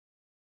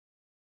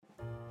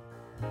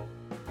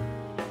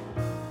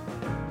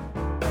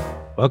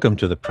Welcome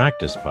to the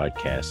Practice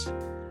Podcast,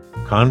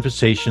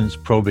 conversations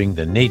probing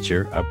the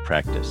nature of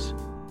practice.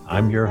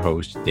 I'm your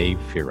host, Dave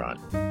Fearon.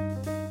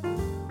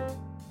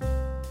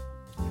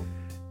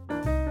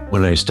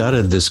 When I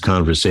started this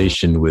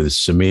conversation with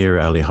Samir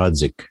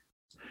Alihadzik,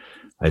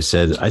 I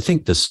said, I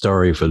think the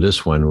story for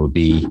this one will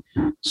be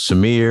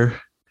Samir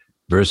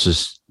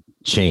versus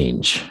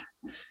change.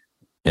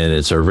 And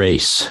it's a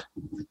race.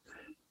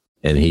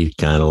 And he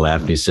kind of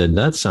laughed. He said,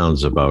 that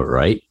sounds about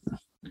right,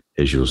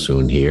 as you'll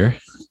soon hear.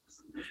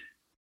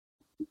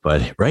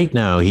 But right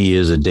now, he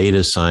is a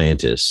data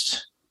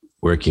scientist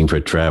working for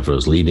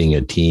Travelers, leading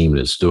a team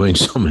that's doing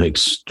some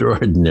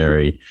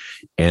extraordinary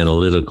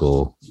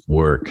analytical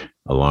work,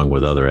 along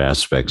with other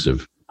aspects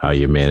of how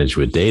you manage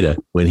with data.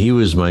 When he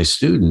was my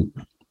student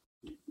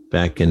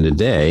back in the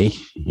day,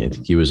 I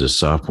think he was a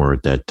sophomore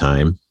at that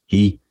time,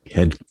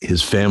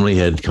 his family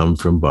had come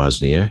from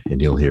Bosnia,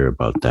 and you'll hear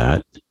about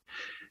that.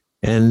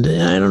 And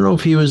I don't know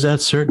if he was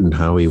that certain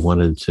how he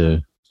wanted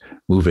to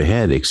move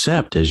ahead,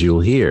 except, as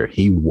you'll hear,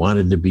 he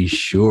wanted to be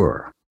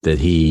sure that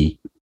he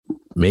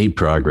made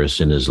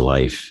progress in his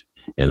life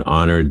and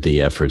honored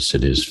the efforts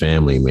that his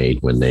family made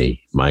when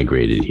they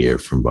migrated here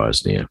from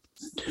Bosnia.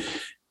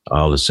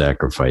 All the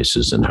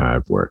sacrifices and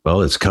hard work.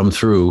 Well, it's come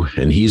through,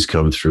 and he's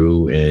come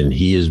through, and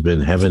he has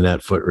been having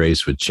that foot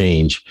race with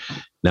change,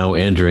 now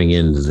entering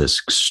into this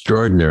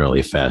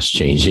extraordinarily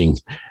fast-changing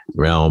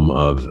realm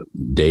of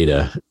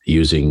data,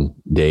 using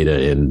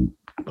data in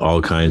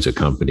all kinds of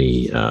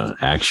company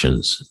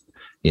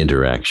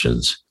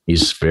interactions.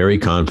 He's very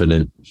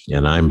confident,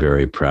 and I'm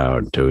very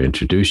proud to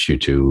introduce you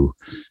to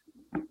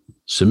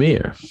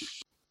Samir.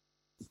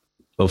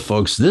 Well,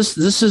 folks, this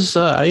is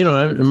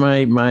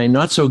my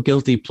not so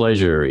guilty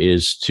pleasure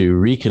is to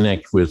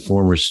reconnect with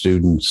former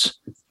students.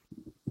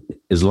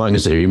 As long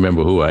as they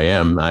remember who I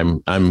am,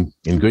 I'm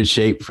in good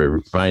shape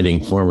for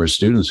finding former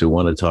students who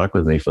want to talk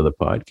with me for the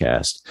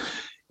podcast.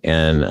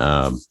 And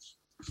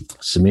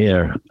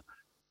Samir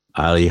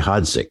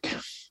Alihadzik,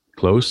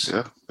 close?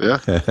 Yeah,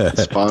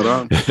 spot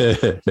on.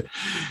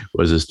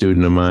 Was a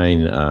student of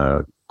mine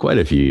quite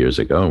a few years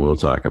ago, and we'll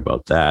talk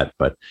about that.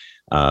 But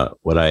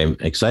what I'm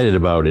excited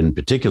about in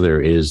particular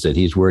is that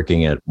he's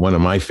working at one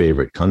of my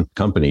favorite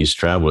companies,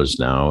 Travelers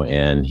now,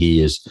 and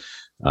he is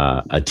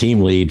a team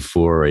lead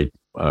for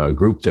a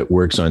group that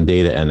works on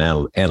data and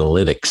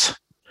analytics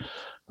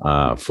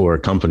for a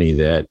company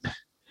that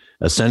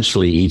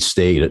essentially eats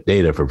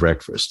data for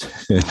breakfast.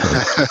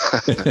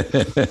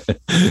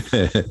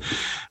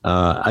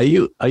 Are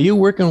you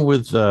working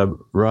with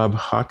Rob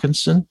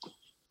Hawkinson?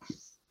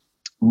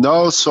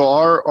 No, so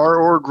our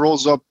org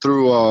rolls up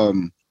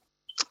through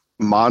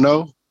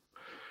Mono,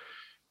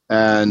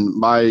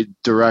 and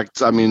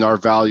our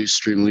value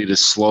stream lead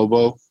is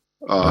Slobo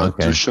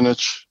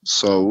Dushanic.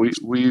 So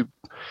we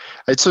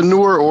it's a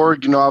newer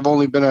org. I've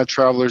only been at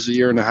Travelers a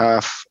year and a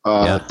half.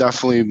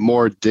 Definitely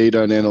more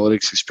data and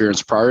analytics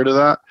experience prior to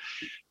that.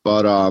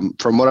 But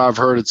from what I've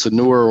heard, it's a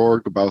newer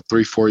org, about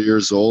 3-4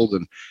 years old,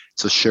 and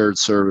it's a shared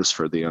service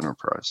for the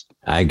enterprise.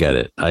 I get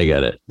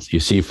it. You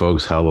see,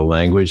 folks, how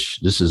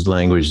this is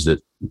language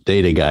that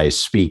data guys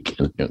speak.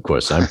 And of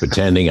course, I'm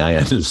pretending I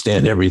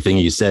understand everything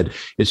he said.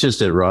 It's just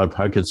that Rob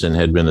Hawkinson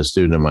had been a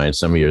student of mine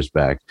some years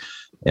back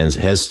and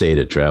has stayed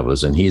at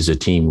Travelers, and he's a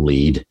team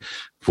lead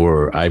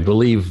for, I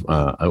believe,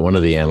 one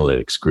of the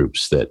analytics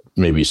groups that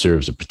maybe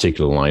serves a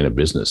particular line of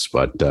business.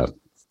 But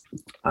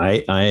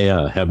I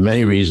have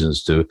many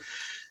reasons to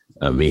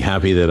be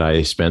happy that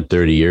I spent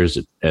 30 years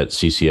at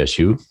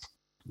CCSU,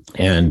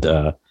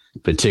 and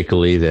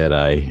particularly that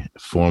I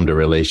formed a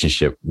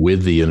relationship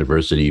with the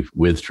university,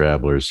 with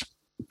Travelers,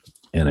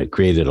 and it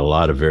created a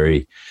lot of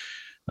very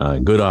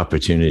good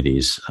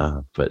opportunities.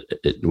 But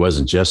it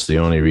wasn't just the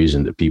only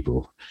reason that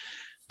people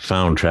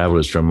found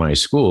Travelers from my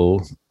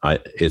school.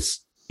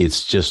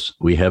 It's just,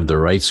 we have the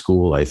right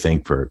school, I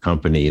think, for a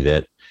company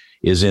that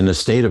is in a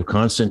state of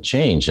constant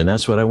change. And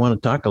that's what I want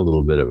to talk a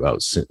little bit about,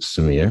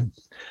 Samir.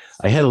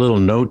 I had a little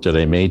note that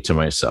I made to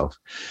myself.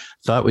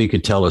 Thought we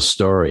could tell a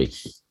story.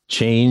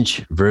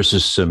 Change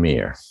versus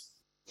Samir.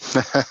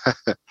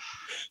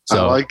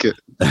 I like it.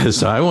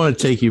 So I want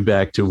to take you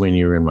back to when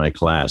you were in my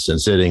class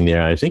and sitting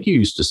there. I think you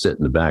used to sit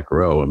in the back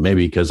row, and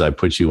maybe because I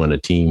put you on a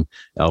team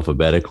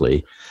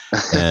alphabetically,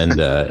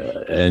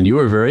 and you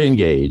were very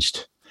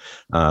engaged.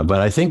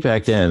 But I think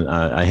back then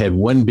I had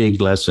one big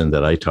lesson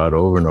that I taught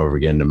over and over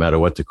again, no matter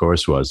what the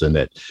course was, and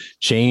that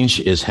change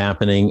is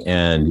happening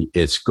and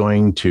it's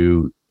going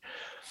to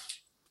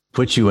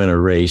put you in a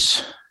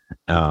race,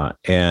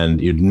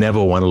 and you'd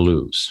never want to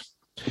lose.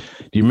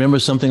 Do you remember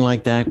something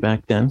like that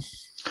back then?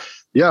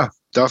 Yeah,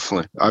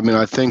 definitely. I mean,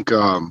 I think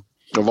of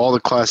all the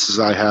classes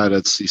I had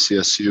at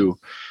CCSU,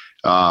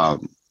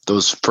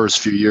 those first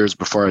few years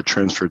before I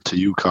transferred to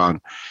UConn,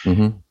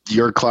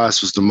 your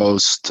class was the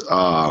most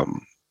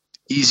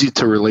easy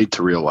to relate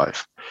to real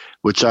life,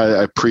 which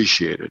I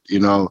appreciated.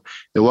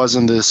 It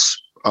wasn't this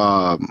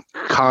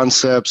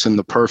concepts in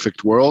the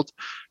perfect world.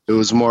 It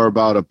was more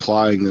about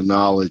applying the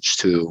knowledge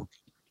to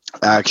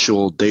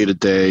actual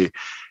day-to-day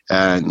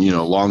and,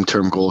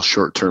 long-term goals,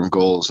 short-term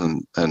goals,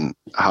 and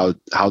how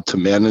to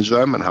manage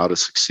them and how to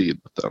succeed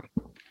with them.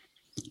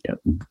 Yeah,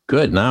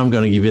 good. Now I'm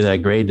going to give you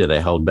that grade that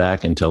I held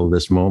back until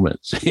this moment.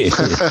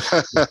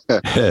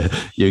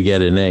 You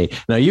get an A.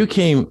 Now you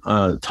came,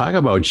 talk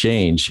about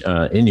change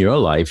in your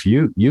life.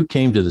 You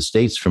came to the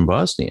States from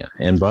Bosnia,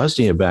 and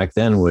Bosnia back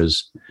then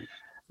was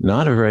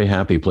not a very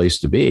happy place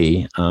to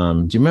be.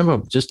 Do you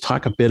remember, just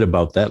talk a bit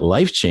about that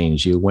life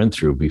change you went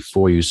through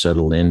before you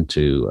settled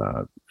into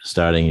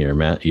starting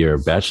your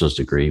bachelor's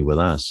degree with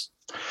us?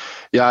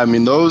 Yeah, I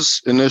mean,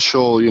 those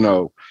initial,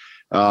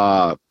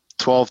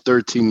 12,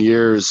 13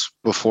 years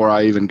before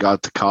I even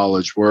got to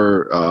college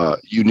were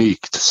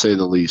unique, to say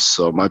the least.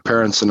 So my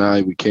parents and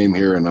I, we came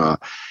here in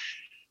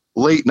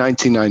late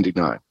 1999.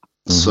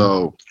 Mm-hmm.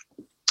 So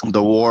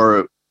the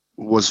war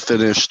was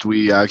finished.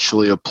 We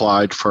actually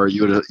applied for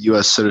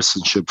U.S.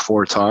 citizenship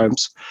 4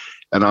 times,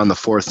 and on the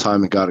 4th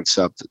time it got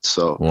accepted.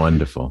 So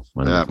wonderful.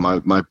 Yeah,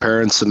 my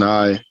parents and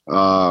I,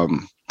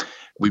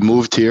 we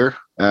moved here,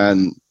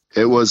 and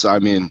it was, I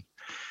mean,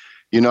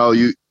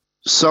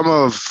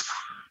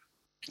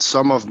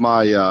 some of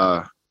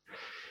my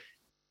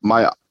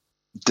my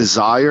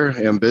desire,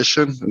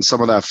 ambition, and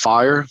some of that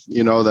fire,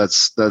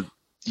 that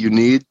you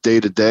need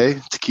day to day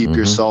to keep mm-hmm.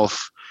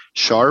 yourself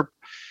sharp.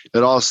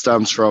 It all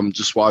stems from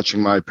just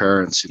watching my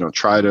parents,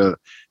 try to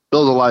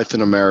build a life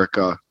in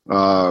America,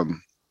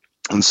 and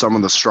some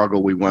of the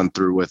struggle we went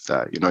through with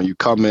that. You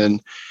come in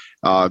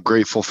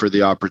grateful for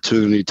the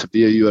opportunity to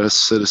be a U.S.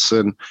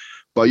 citizen,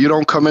 but you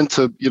don't come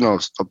into,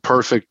 a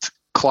perfect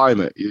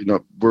climate.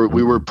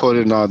 We were put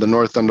in the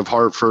north end of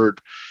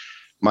Hartford.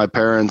 My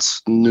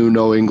parents knew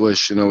no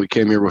English. We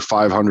came here with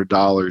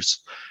 $500.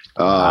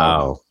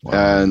 Wow.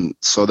 And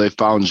so they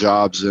found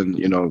jobs in,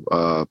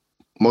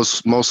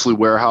 mostly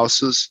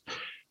warehouses,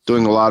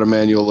 doing a lot of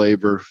manual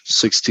labor,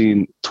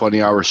 16,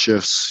 20-hour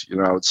shifts.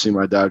 I would see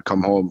my dad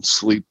come home,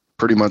 sleep,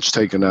 pretty much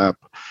take a nap,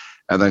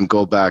 and then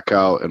go back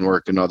out and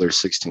work another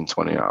 16,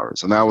 20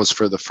 hours. And that was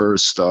for the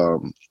first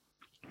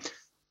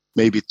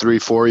maybe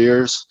 3-4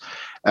 years.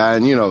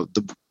 And,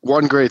 the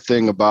one great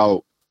thing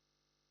about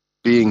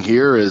being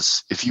here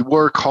is if you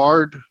work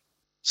hard,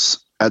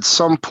 at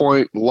some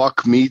point,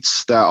 luck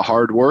meets that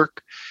hard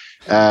work,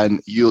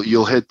 and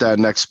you'll hit that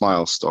next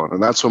milestone.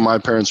 And that's what my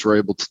parents were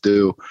able to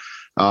do.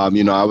 I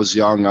was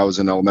young. I was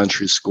in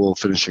elementary school,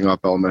 finishing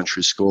up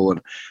elementary school, and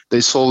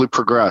they slowly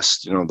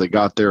progressed. They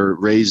got their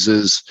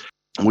raises.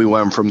 We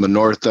went from the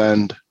north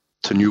end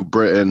to New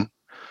Britain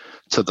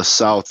to the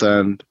south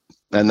end,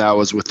 and that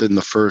was within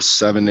the first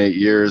 7-8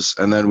 years.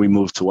 And then we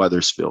moved to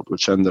Wethersfield,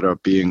 which ended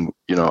up being,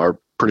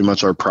 pretty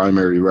much our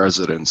primary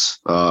residence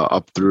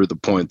up through the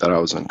point that I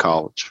was in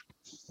college.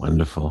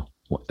 Wonderful.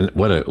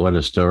 What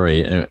a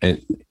story.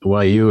 And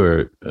while you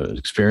were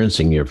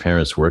experiencing your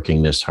parents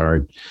working this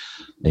hard,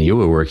 and you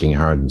were working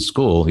hard in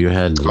school, you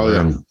had to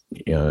learn,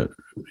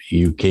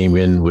 you came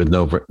in with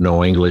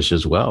no English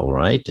as well,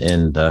 right?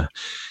 And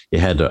you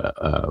had to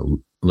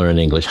learn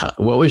English.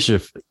 What was your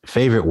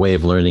favorite way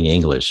of learning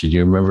English? Did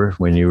you remember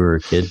when you were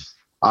a kid?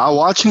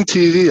 Watching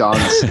TV,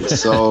 honestly.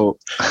 So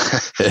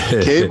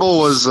cable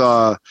was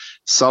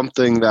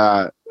something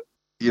that,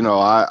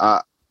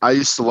 I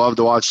used to love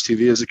to watch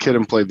TV as a kid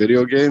and play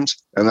video games,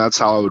 and that's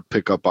how I would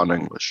pick up on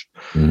English.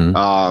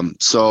 Mm-hmm.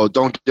 So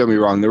don't get me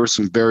wrong. There were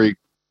some very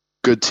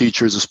good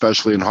teachers,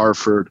 especially in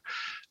Hartford.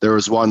 There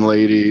was one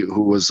lady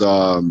who was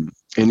an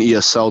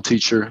ESL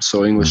teacher,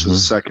 so English mm-hmm.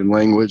 is a second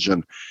language,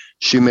 and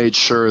she made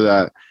sure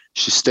that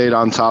she stayed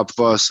on top of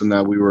us and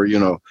that we were,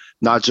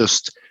 not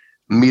just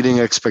meeting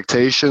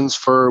expectations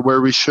for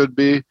where we should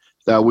be,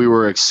 that we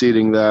were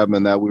exceeding them,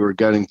 and that we were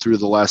getting through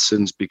the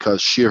lessons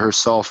because she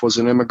herself was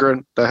an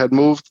immigrant that had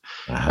moved.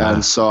 Uh-huh.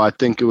 And so I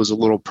think it was a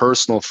little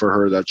personal for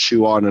her that she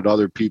wanted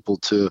other people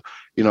to,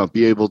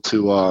 be able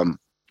to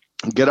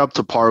get up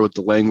to par with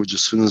the language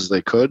as soon as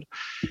they could.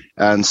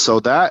 And so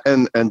that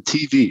and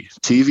TV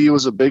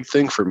was a big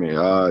thing for me.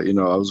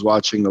 I was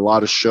watching a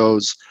lot of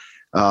shows,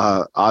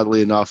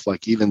 oddly enough,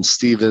 like even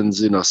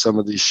Stevens, some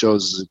of these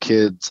shows as a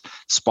kid,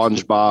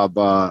 SpongeBob.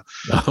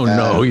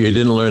 No, you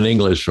didn't learn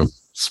English from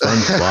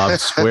SpongeBob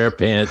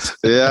SquarePants.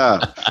 Yeah.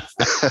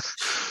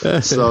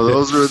 So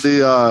those were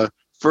the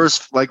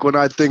first, like when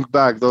I think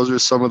back, those are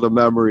some of the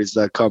memories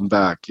that come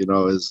back,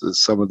 is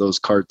some of those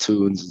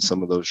cartoons and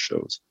some of those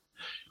shows.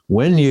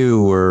 When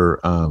you were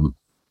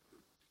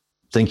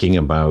thinking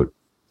about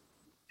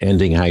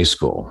ending high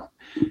school,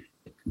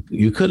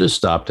 you could have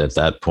stopped at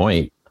that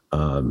point.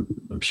 I'm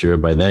sure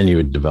by then you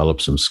had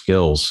developed some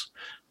skills.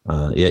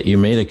 Yet you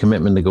made a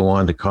commitment to go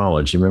on to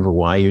college. You remember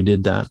why you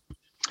did that?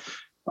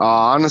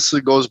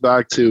 Honestly, goes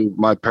back to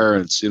my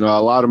parents. A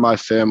lot of my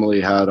family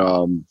had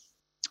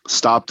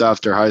stopped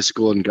after high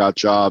school and got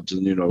jobs,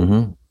 and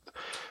mm-hmm.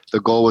 the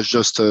goal was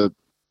just to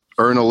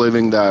earn a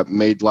living that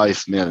made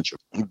life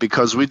manageable,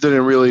 because we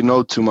didn't really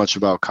know too much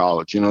about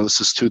college.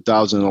 This is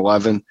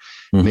 2011.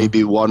 Mm-hmm.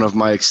 Maybe one of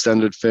my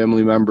extended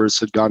family members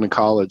had gone to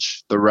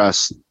college. The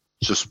rest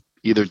just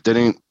either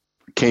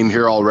came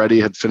here already,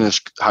 had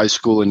finished high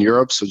school in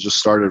Europe, so just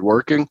started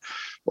working,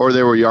 or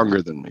they were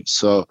younger than me.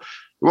 So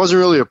wasn't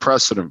really a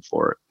precedent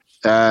for it.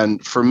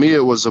 And for me,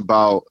 it was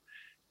about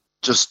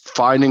just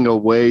finding a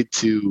way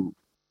to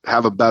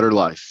have a better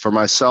life for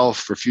myself,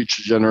 for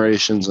future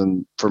generations,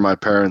 and for my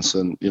parents.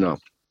 And, you know,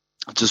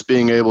 just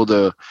being able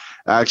to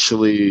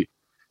actually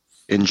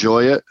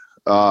enjoy it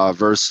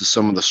versus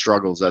some of the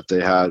struggles that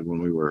they had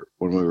when we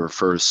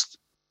first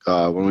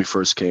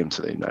came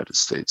to the United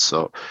States.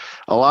 So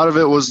a lot of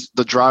it was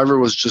the driver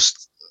was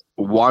just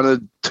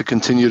wanted to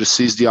continue to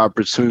seize the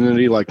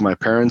opportunity like my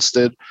parents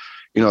did.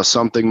 You know,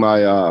 something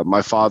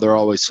my father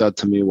always said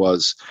to me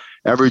was,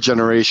 every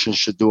generation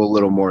should do a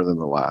little more than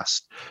the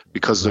last,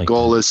 because the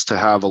goal is to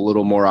have a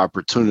little more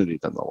opportunity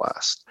than the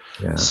last.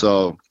 Yeah.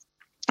 So,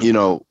 you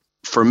know,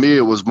 for me,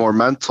 it was more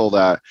mental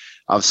that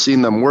I've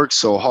seen them work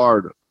so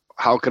hard.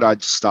 How could I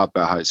just stop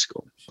at high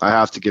school? I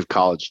have to give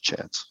college a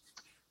chance.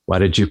 Why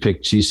did you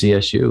pick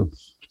GCSU?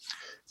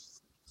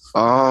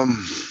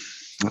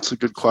 That's a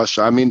good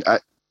question. I mean,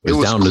 it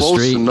was down close the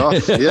street.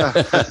 enough. Yeah,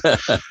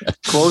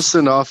 close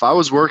enough. I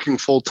was working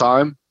full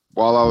time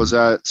while I was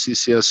at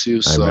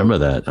CCSU. So, I remember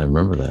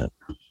that.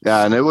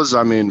 Yeah, and it was,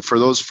 I mean, for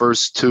those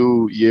first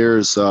 2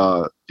 years,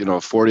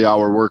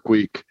 40-hour work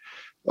week,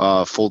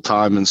 full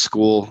time in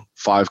school,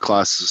 5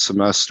 classes a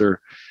semester,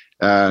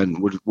 and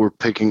was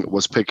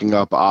picking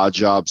up odd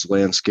jobs,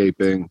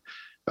 landscaping,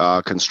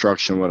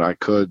 construction when I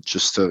could,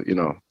 just to, you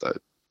know,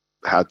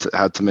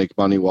 had to make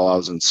money while I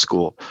was in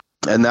school,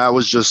 and that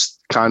was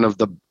just kind of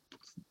the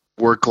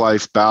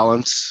work-life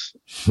balance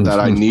that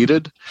I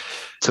needed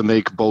to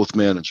make both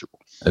manageable.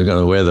 I was going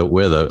to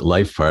where the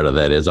life part of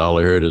that is. All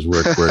I heard is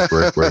work.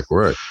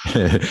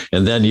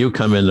 And then you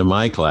come into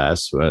my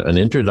class, an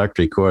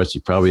introductory course.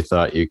 You probably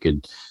thought you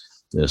could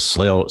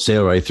sail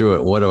right through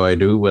it. What do I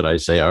do? But I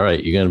say, all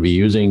right, you're going to be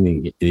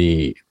using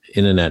the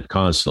internet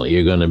constantly.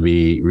 You're going to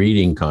be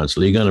reading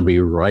constantly. You're going to be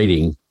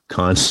writing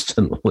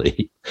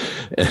constantly.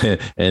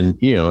 And,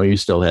 you know, you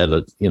still had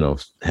to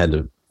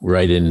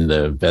write in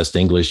the best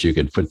English you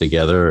could put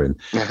together. And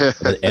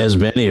as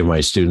many of my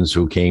students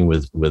who came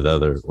with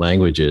other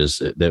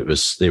languages,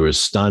 they were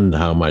stunned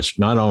how much,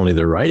 not only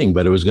the writing,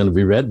 but it was going to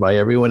be read by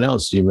everyone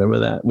else. Do you remember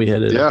that? We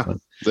had it.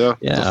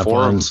 The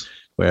forums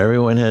where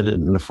everyone had it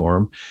in the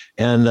forum.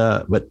 And,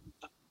 but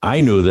I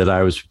knew that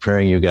I was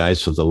preparing you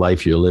guys for the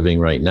life you're living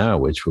right now,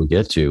 which we'll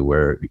get to,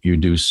 where you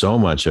do so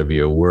much of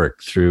your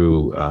work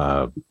through,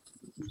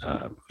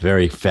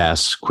 very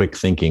fast, quick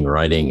thinking,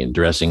 writing, and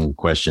addressing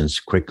questions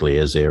quickly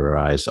as they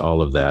arise.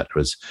 All of that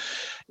was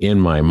in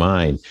my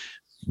mind.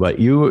 But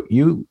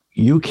you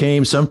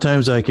came,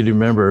 sometimes I could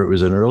remember it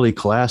was an early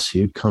class.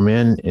 You'd come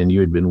in and you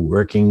had been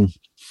working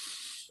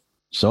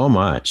so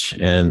much.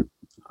 And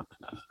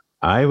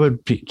I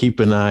would keep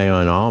an eye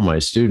on all my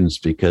students,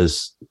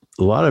 because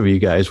a lot of you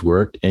guys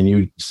worked, and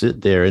you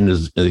sit there, and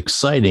as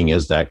exciting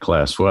as that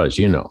class was,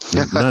 you know,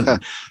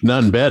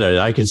 none better.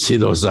 I could see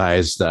those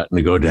eyes starting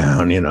to go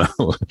down, you know,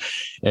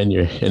 and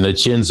the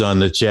chin's on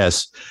the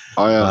chest.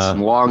 Oh yeah,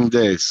 some long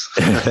days.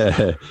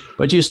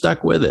 But you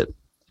stuck with it.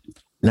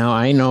 Now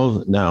I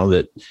know now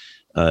that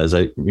as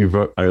I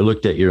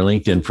looked at your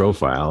LinkedIn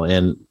profile,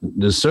 and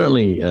there's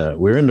certainly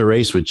we're in the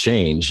race with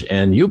change,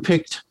 and you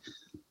picked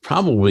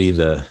probably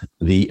the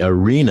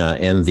arena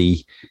and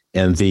the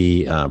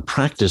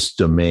practice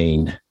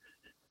domain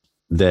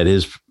that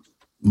is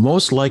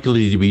most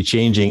likely to be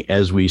changing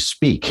as we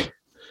speak.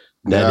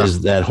 That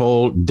is that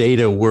whole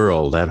data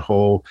world, that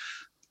whole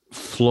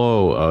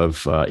flow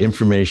of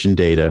information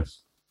data,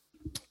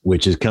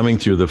 which is coming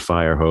through the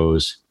fire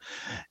hose,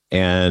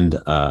 and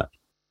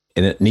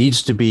it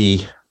needs to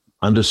be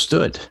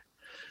understood.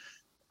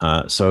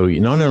 So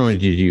not only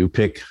did you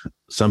pick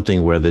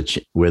something where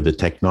the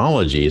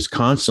technology is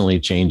constantly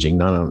changing,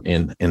 not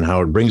in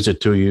how it brings it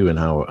to you and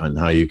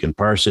how you can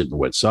parse it and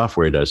what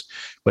software does,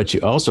 but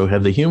you also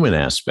have the human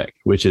aspect,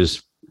 which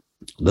is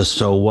the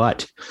so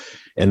what,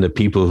 and the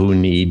people who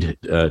need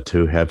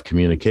to have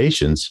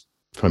communications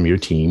from your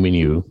team and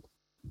you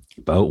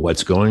about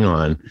what's going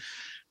on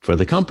for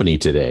the company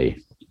today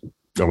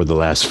over the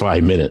last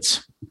 5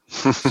 minutes.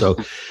 So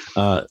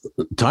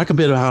talk a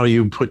bit about how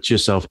you put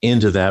yourself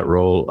into that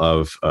role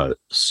of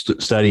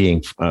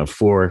studying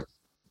for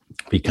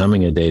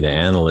becoming a data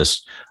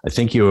analyst. I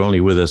think you were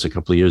only with us a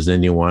couple of years,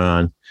 then you went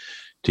on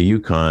to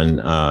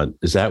UConn.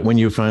 Is that when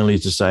you finally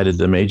decided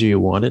the major you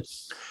wanted?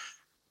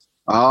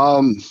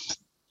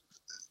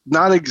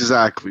 Not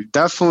exactly.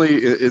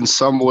 Definitely in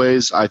some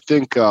ways. I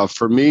think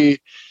for me,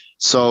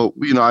 so,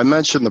 you know, I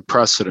mentioned the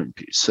precedent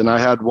piece, and I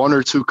had 1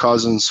 or 2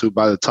 cousins who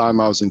by the time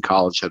I was in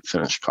college had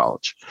finished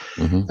college,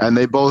 and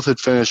they both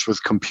had finished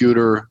with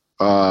computer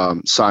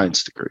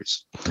science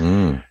degrees.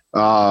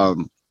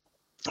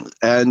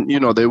 And, you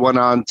know, they went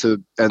on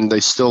to, and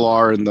they still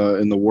are in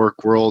the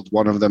work world.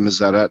 One of them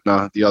is at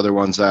Aetna. The other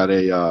one's at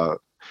I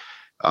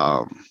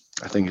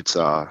think it's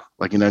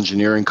like an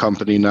engineering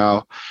company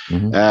now.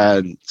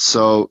 And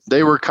so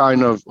they were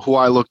kind of who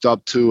I looked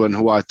up to and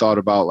who I thought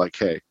about, like,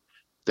 hey,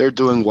 they're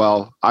doing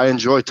well. I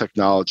enjoy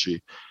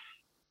technology.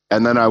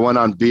 And then I went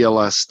on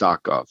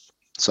BLS.gov.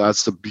 So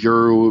that's the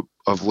Bureau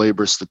of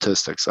Labor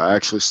Statistics. I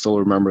actually still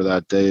remember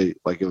that day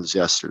like it was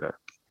yesterday.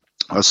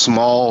 a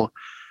small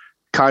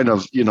kind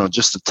of,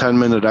 just a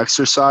 10-minute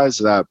exercise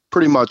that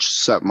pretty much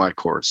set my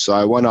course. So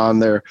I went on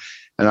there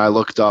and I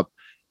looked up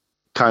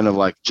kind of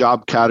like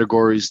job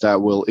categories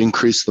that will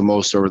increase the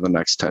most over the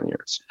next 10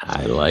 years.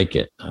 I like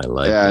it.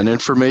 And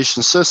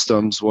information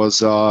systems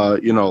was,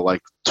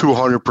 like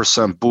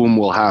 200% boom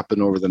will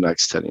happen over the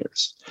next 10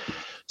 years.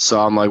 So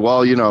I'm like,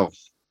 well,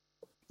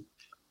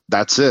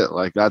 that's it.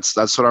 Like, that's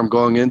what I'm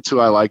going into.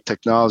 I like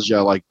technology.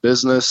 I like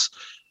business.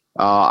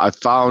 I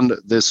found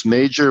this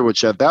major,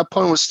 which at that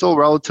point was still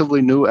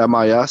relatively new,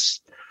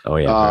 MIS. Oh,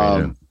 yeah.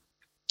 Very new.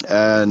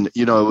 And,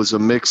 it was a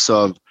mix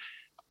of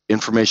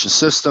information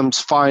systems,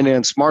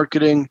 finance,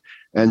 marketing,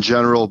 and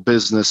general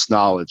business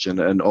knowledge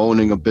and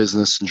owning a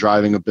business and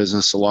driving a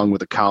business along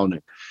with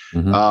accounting.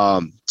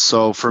 Mm-hmm.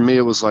 So for me,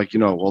 it was like,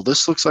 well,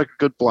 this looks like a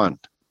good blend.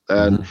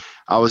 And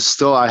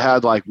mm-hmm. I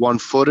had like one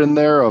foot in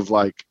there of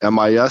like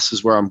MIS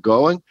is where I'm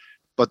going,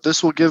 but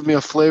this will give me a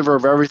flavor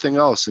of everything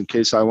else in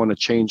case I want to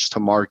change to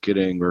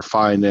marketing or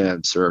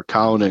finance or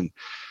accounting.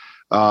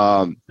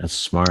 That's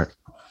smart.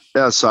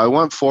 Yeah. So I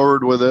went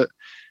forward with it.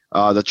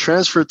 The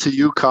transfer to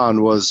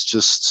UConn was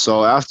just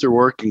so after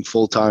working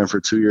full time for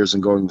 2 years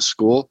and going to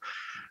school,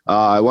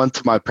 I went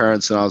to my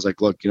parents and I was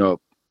like, look,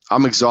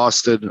 I'm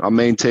exhausted. I'm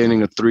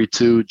maintaining a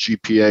 3.2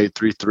 GPA,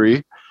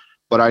 3.3,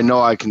 but I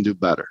know I can do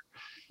better.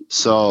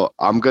 So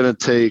I'm going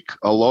to take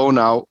a loan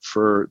out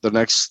for the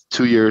next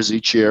 2 years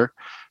each year.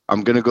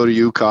 I'm going to go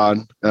to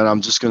UConn and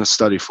I'm just going to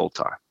study full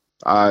time.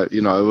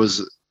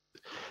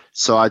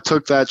 So I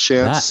took that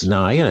chance.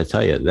 No, I got to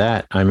tell you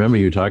that I remember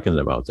you talking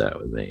about that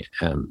with me.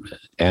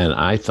 And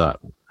I thought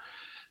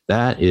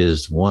that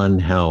is one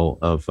hell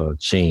of a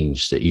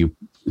change that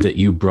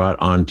you brought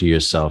onto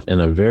yourself in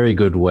a very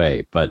good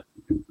way. But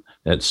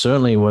that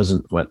certainly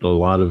wasn't what a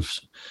lot of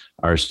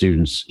our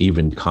students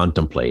even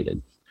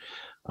contemplated.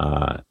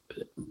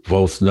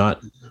 Both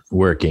not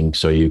working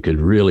so you could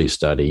really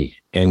study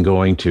and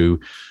going to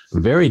a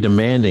very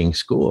demanding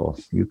school,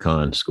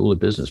 UConn, School of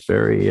Business,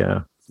 very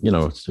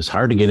it's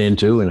hard to get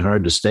into and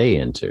hard to stay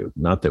into.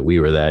 Not that we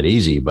were that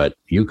easy, but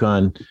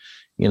UConn,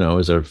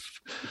 is a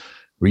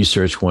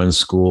research one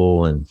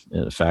school and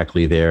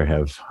faculty there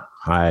have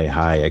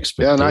high expectations.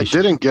 Yeah, and I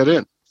didn't get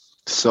in.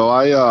 So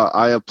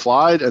I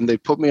applied and they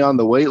put me on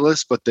the wait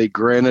list, but they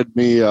granted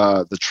me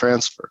the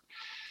transfer.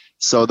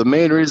 So the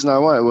main reason I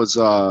went was,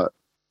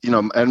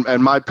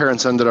 and my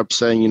parents ended up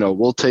saying,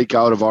 we'll take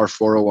out of our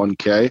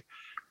 401k.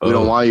 We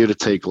don't want you to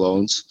take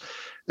loans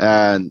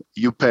and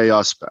you pay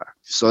us back.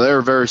 So they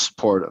were very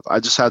supportive. I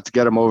just had to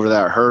get them over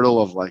that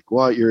hurdle of like,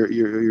 what,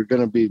 you're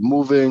going to be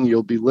moving,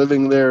 you'll be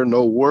living there,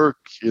 no work.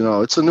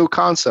 It's a new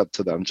concept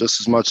to them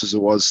just as much as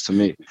it was to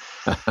me.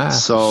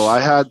 So I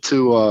had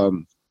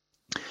to,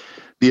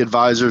 the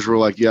advisors were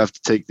like, you have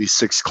to take these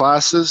 6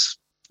 classes,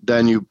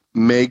 then you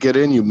may get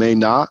in, you may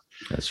not.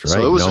 That's right.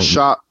 So it was a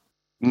shot.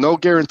 No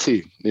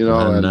guarantee,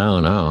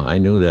 No. I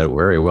knew that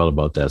very well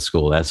about that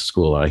school. That's the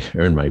school I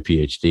earned my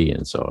PhD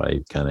in. So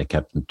I kind of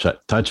kept in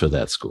touch with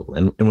that school.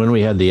 And when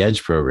we had the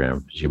EDGE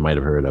program, as you might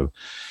have heard of,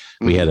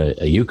 we had a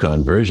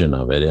UConn version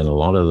of it. And a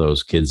lot of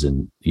those kids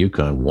in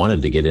UConn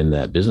wanted to get in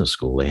that business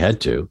school. They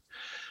had to.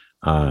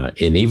 And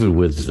even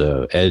with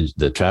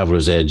the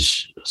Traveler's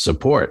Edge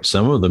support,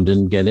 some of them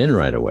didn't get in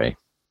right away,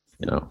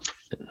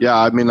 Yeah,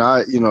 I mean,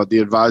 the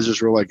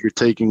advisors were like, you're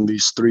taking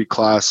these 3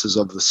 classes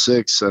of the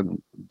 6,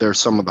 and they're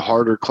some of the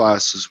harder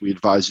classes. We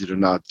advise you to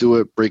not do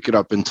it, break it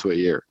up into a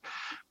year.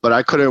 But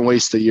I couldn't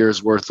waste a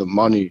year's worth of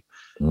money.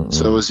 Mm-hmm.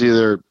 So it was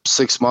either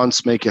 6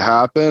 months, make it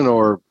happen,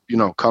 or,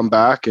 come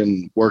back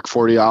and work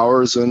 40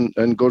 hours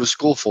and go to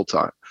school full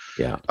time.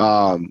 Yeah.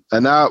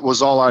 And that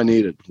was all I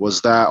needed,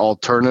 was that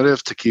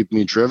alternative to keep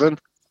me driven.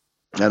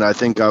 And I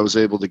think I was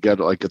able to get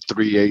like a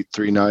 3.8,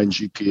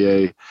 3.9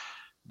 GPA,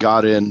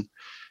 got in.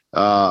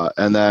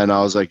 And then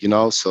I was like,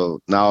 so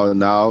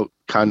now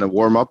kind of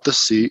warm up the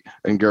seat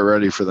and get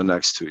ready for the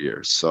next 2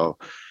 years. So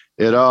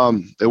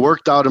it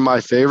worked out in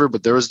my favor,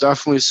 but there was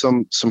definitely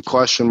some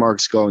question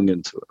marks going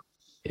into it.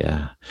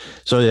 Yeah.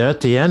 So at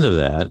the end of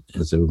that,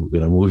 as I'm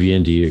going to move you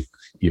into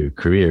your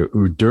career,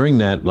 during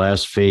that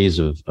last phase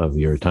of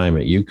your time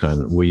at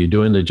UConn, were you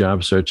doing the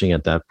job searching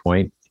at that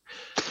point?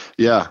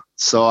 Yeah.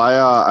 So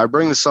I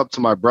bring this up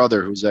to my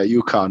brother who's at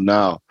UConn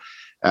now.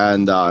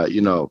 And,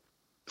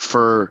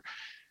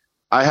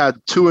 I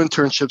had 2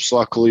 internships,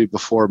 luckily,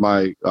 before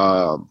my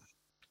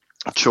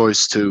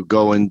choice to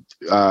go in.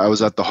 I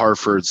was at the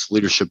Hartford's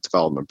leadership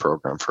development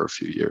program for a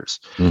few years.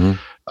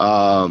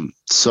 Mm-hmm.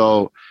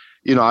 So,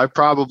 I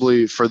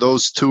probably, for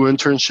those 2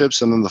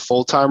 internships and then the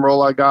full-time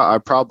role I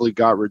probably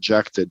got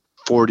rejected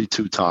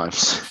 42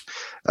 times.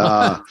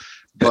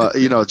 But,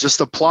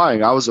 just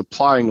applying, I was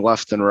applying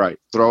left and right,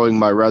 throwing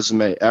my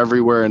resume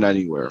everywhere and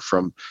anywhere,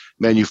 from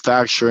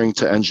manufacturing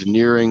to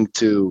engineering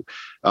to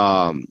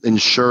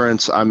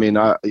insurance. I mean,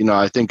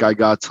 I think I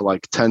got to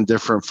like 10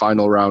 different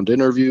final round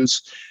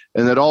interviews,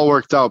 and it all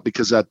worked out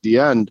because at the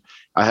end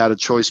I had a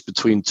choice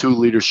between 2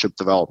 leadership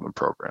development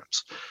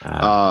programs.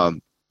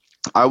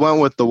 I went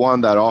with the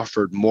one that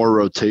offered more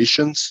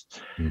rotations.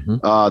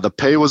 Mm-hmm. The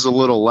pay was a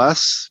little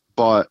less,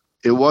 but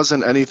it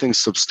wasn't anything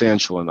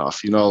substantial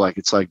enough. Like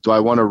it's like, do I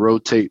want to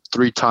rotate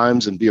 3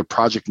 times and be a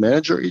project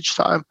manager each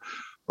time?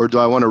 Or do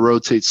I want to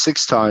rotate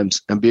 6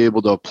 times and be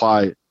able to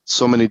apply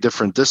so many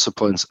different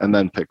disciplines and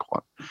then pick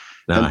one?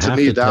 Now, and to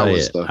me, that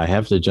was I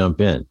have to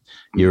jump in.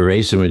 You're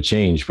racing with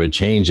change, but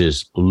change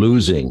is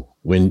losing.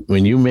 When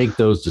you make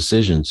those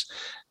decisions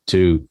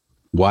to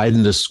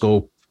widen the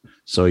scope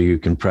so you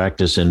can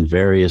practice in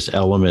various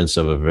elements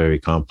of a very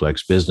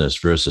complex business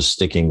versus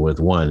sticking with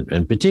one,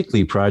 and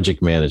particularly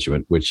project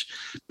management, which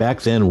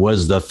back then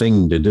was the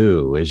thing to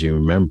do, as you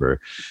remember.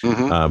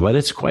 But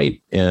it's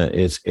quite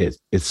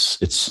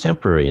it's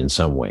temporary in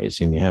some ways,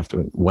 and you have to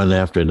one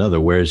after another.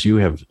 Whereas you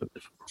have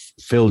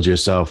filled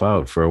yourself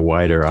out for a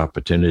wider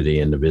opportunity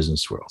in the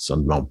business world. So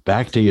now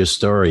back to your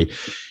story.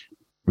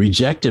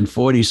 Rejected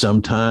 40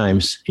 some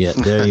times, yet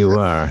there you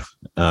are.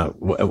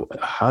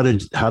 How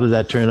did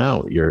that turn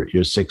out?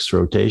 Your 6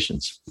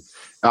 rotations?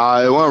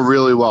 It went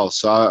really well.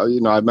 So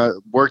I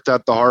worked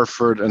at the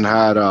Hartford and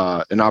had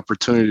an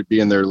opportunity to be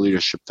in their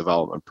leadership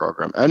development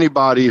program.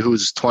 Anybody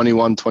who's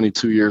 21,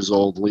 22 years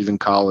old, leaving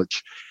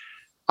college,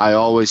 I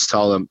always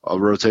tell them a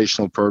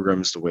rotational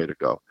program is the way to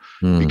go,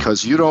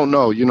 because you don't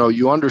know.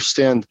 You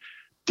understand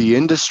the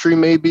industry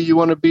maybe you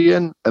want to be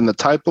in and the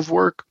type of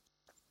work.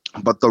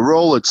 But the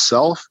role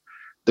itself,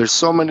 there's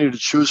so many to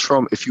choose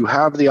from. If you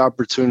have the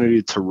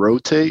opportunity to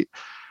rotate,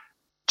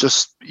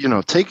 just,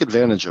 take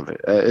advantage of it.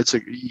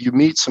 You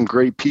meet some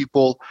great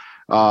people.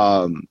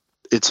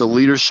 It's a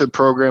leadership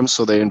program,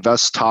 so they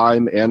invest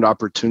time and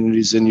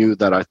opportunities in you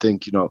that I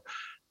think,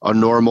 a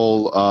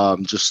normal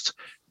just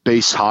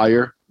base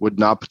hire would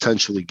not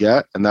potentially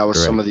get. And that was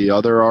Correct. Some of the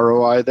other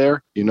ROI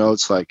there.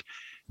 It's like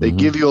they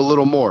give you a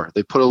little more.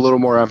 They put a little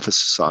more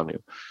emphasis on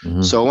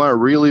you. So it went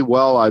really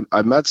well.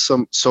 I met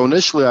so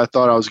initially I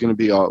thought I was going to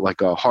be a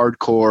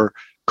hardcore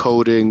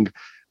coding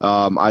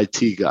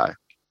IT guy.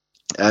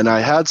 And I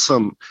had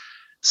some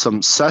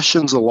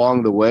sessions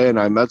along the way,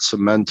 and I met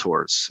some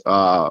mentors.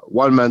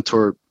 One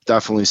mentor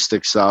definitely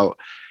sticks out,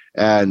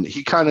 and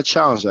he kind of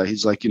challenged that.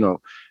 He's like, you're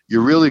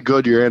really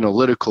good, you're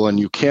analytical, and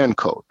you can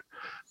code.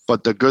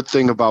 But the good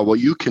thing about what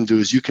you can do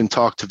is you can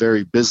talk to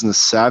very business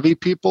savvy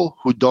people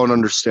who don't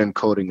understand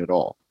coding at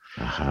all.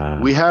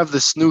 We have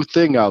this new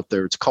thing out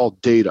there. It's called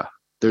data.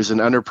 There's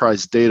an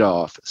enterprise data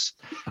office.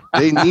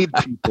 They need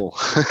people.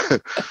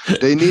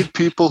 They need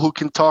people who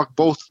can talk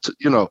both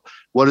to,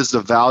 what is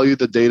the value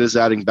the data is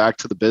adding back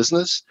to the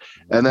business,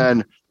 and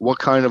then what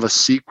kind of a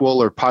SQL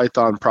or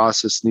Python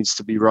process needs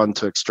to be run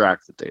to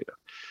extract the data.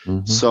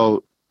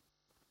 So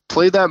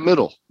play that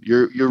middle.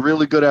 You're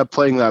really good at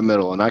playing that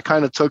middle. And I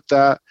kind of took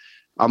that.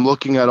 I'm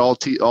looking at all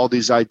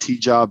these IT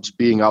jobs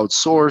being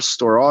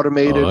outsourced or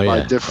automated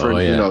by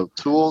different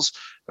tools.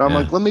 And I'm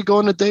like, let me go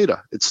into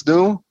data. It's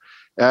new,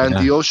 and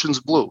the ocean's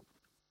blue.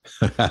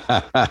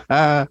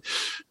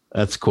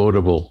 That's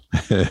quotable.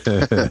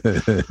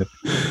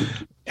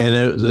 And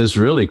it's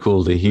really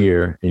cool to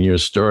hear in your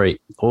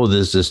story. Oh,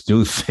 there's this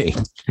new thing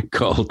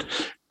called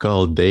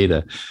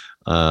data.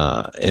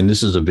 And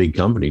this is a big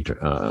company,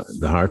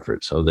 the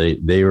Hartford. So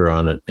they were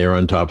on it. They're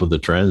on top of the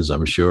trends,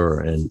 I'm sure.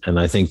 And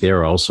I think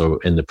they're also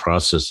in the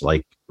process,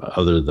 like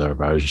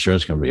our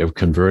insurance company, of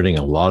converting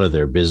a lot of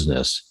their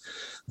business,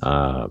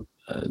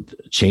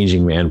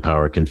 changing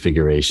manpower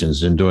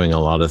configurations and doing a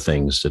lot of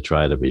things to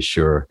try to be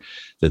sure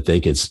that they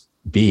could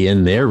be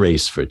in their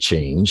race for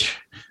change,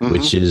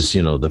 which is,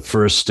 the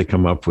first to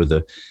come up with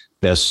the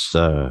best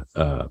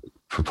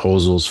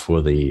proposals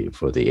for the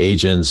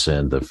agents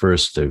and the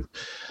first to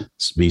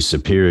be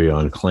superior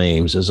on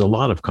claims. There's a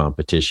lot of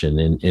competition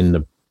in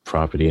the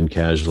property and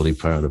casualty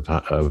part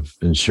of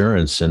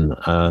insurance. And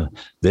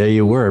there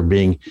you were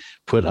being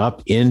put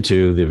up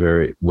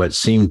into what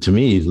seemed to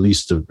me, at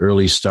least the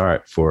early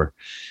start for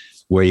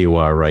where you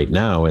are right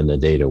now in the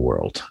data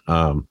world.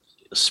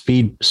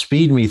 Speed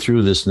me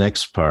through this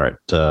next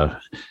part.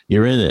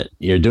 You're in it.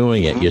 You're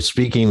doing it. You're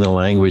speaking the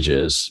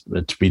languages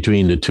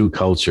between the two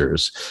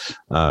cultures.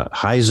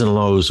 Highs and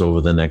lows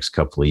over the next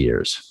couple of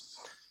years.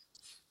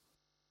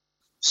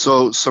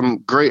 So some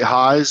great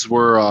highs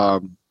were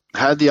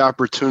had the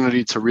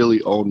opportunity to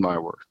really own my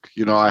work.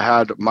 I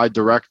had my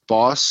direct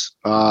boss.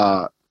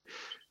 My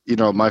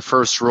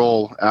first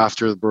role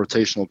after the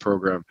rotational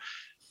program.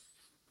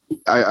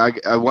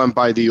 I went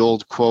by the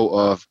old quote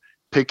of,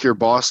 pick your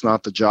boss,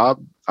 not the job.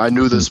 I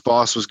knew this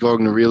boss was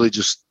going to really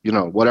just,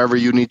 whatever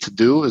you need to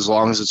do, as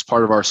long as it's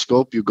part of our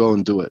scope, you go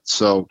and do it.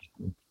 So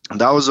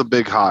that was a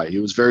big high. He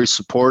was very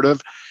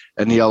supportive,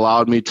 and he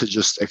allowed me to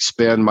just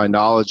expand my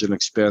knowledge and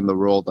expand the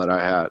role that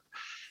I had.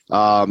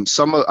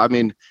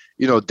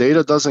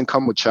 Data doesn't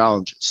come with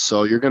challenges.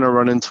 So you're going to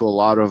run into a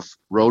lot of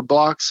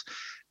roadblocks,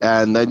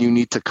 and then you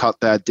need to cut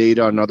that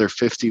data another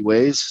 50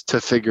 ways to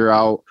figure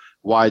out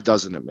why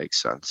doesn't it make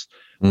sense.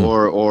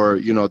 Or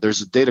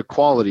there's a data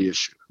quality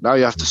issue. Now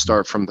you have to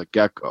start from the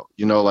get-go.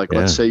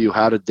 Let's say you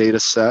had a data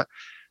set,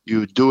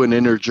 you do an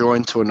inner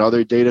join to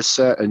another data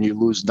set, and you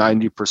lose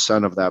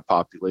 90% of that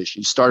population.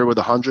 You started with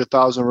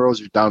 100,000 rows,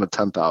 you're down to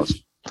 10,000.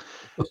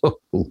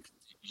 You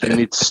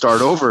need to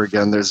start over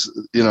again. There's,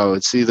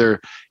 it's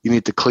either you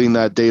need to clean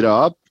that data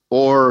up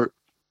or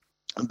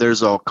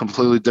there's a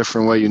completely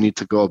different way you need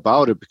to go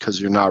about it because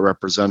you're not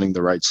representing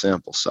the right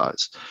sample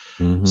size.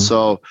 Mm-hmm.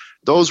 So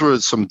those were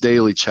some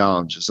daily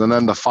challenges. And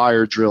then the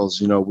fire drills,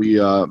 we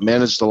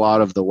managed a lot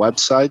of the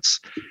websites.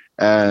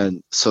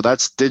 And so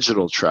that's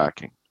digital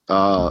tracking,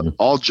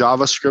 all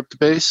JavaScript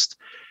based.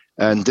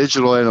 And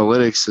digital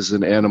analytics is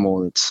an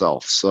animal in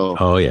itself. So,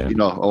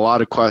 a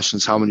lot of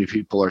questions: how many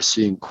people are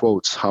seeing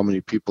quotes? How many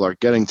people are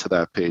getting to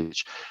that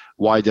page?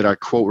 Why did our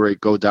quote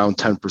rate go down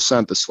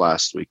 10% this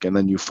last week? And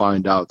then you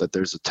find out that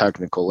there's a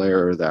technical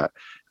error that,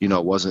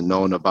 wasn't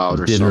known about.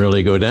 Or didn't something.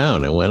 Really go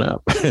down. It went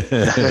up.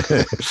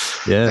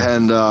 Yeah.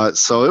 And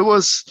so it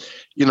was,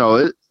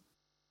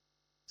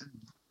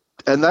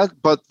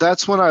 but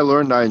that's when I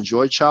learned I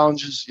enjoy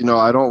challenges.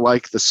 I don't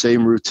like the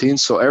same routine.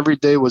 So every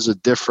day was a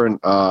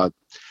different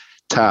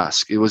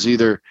task. It was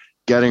either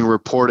getting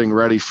reporting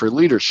ready for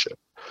leadership,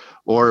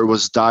 or it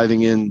was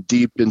diving in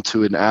deep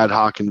into an ad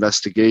hoc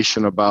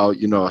investigation about,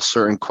 a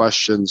certain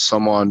question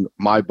someone,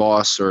 my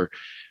boss or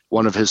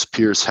one of his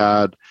peers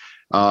had.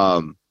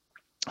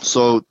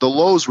 So the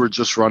lows were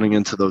just running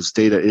into those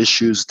data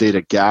issues,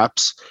 data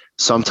gaps.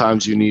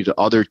 Sometimes you need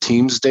other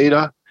teams'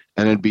 data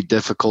and it'd be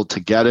difficult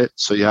to get it.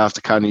 So you have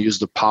to kind of use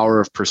the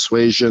power of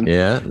persuasion.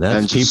 Yeah,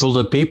 that's people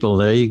to people.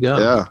 There you go.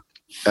 Yeah.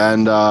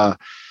 And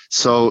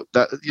so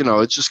that,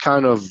 it's just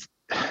kind of,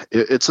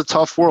 it's a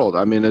tough world.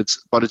 I mean,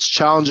 but it's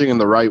challenging in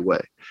the right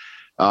way.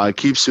 It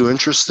keeps you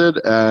interested,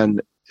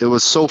 and it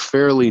was so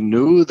fairly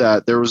new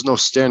that there was no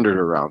standard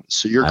around it.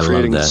 So you're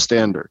creating the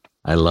standard.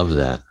 I love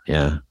that.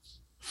 Yeah.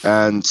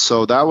 And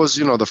so that was,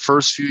 the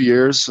first few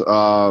years,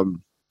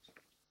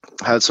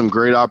 had some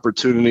great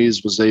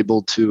opportunities, was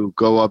able to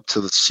go up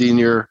to the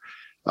senior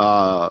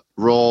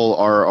role.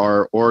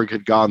 Our org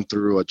had gone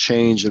through a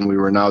change, and we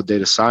were now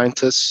data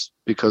scientists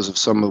because of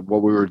some of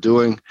what we were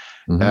doing.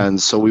 Mm-hmm.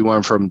 And so we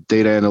went from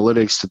data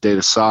analytics to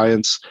data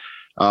science,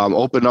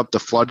 opened up the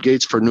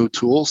floodgates for new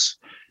tools.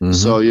 Mm-hmm.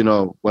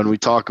 So, when we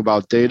talk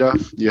about data,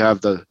 you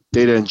have the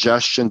data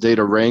ingestion,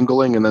 data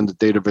wrangling, and then the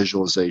data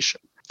visualization.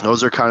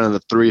 Those are kind of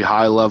the three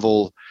high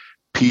level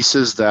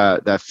pieces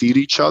that feed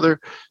each other.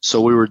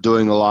 So we were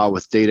doing a lot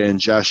with data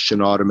ingestion,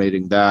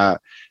 automating that,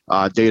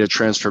 data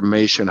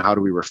transformation. How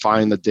do we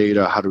refine the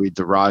data? How do we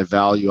derive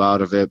value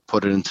out of it,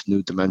 put it into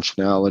new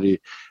dimensionality?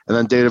 And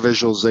then data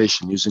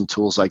visualization using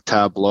tools like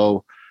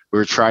Tableau. We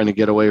were trying to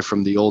get away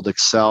from the old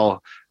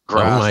Excel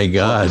graph. Oh my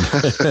God.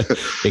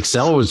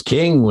 Excel was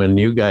king when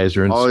you guys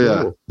were in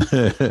school.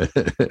 Yeah.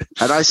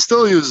 And I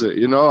still use it.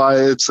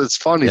 It's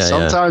funny.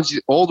 Sometimes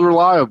old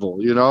reliable,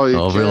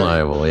 Old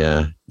reliable.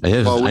 Yeah.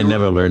 I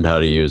never learned how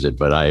to use it,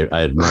 but I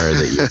admire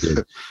that you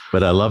did.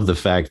 But I love the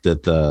fact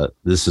that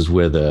this is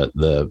where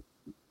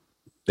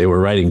they were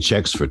writing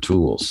checks for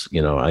tools.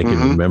 I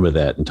can remember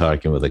that and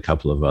talking with a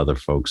couple of other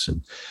folks,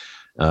 and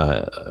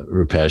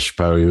Rupesh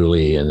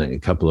Paruli and a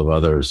couple of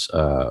others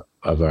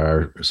of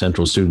our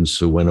central students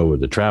who went over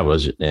to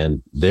Travelers,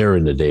 and they're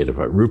in the data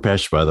part.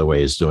 Rupesh, by the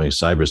way, is doing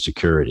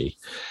cybersecurity.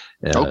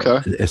 Okay.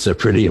 It's a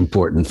pretty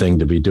important thing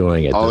to be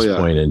doing at this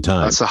point in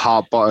time. That's a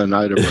hot button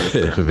item right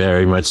there.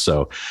 Very much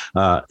so.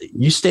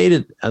 You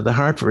stayed at the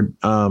Hartford,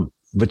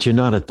 but you're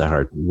not at the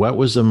Hart. What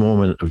was the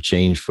moment of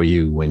change for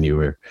you when you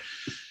were?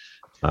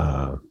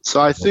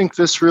 So I think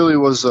this really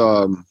was,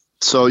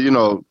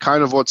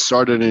 kind of what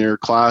started in your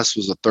class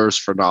was a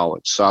thirst for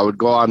knowledge. So I would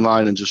go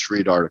online and just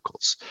read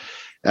articles.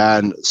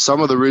 And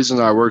some of the reason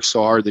I worked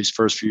so hard these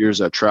first few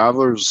years at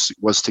Travelers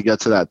was to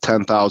get to that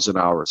 10,000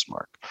 hours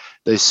mark.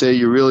 They say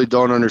you really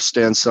don't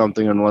understand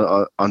something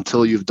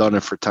until you've done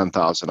it for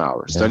 10,000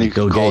 hours. Then you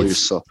can call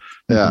yourself.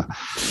 Yeah.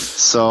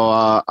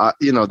 So,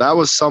 that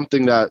was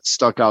something that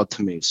stuck out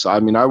to me. So,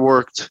 I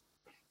worked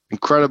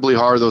incredibly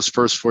hard those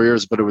first 4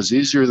 years, but it was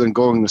easier than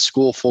going to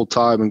school full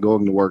time and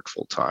going to work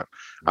full time.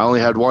 I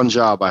only had one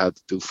job I had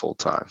to do full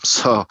time.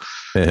 So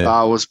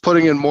I was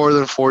putting in more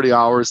than 40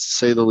 hours, to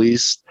say the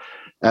least.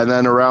 And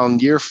then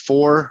around year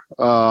 4,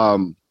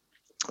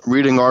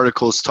 reading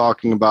articles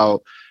talking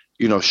about,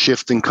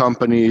 shifting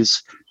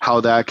companies, how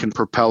that can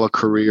propel a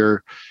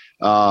career.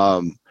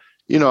 And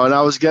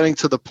I was getting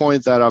to the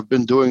point that I've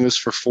been doing this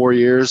for 4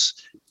 years.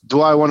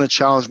 Do I want to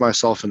challenge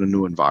myself in a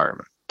new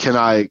environment? Can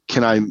I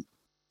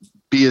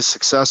be as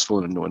successful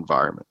in a new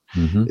environment?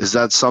 Mm-hmm. Is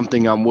that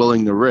something I'm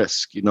willing to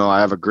risk? I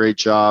have a great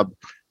job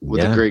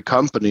with a great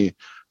company.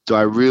 Do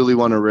I really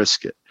want to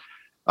risk it?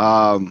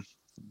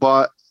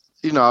 But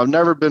I've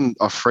never been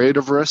afraid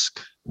of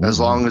risk as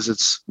long as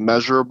it's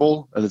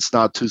measurable and it's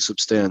not too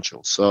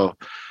substantial. So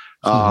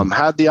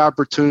had the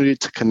opportunity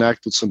to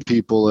connect with some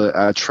people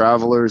at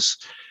Travelers.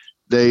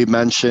 They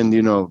mentioned,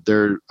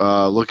 they're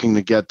looking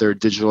to get their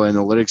digital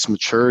analytics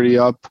maturity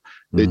up.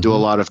 They do a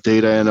lot of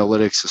data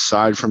analytics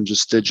aside from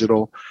just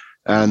digital.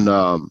 And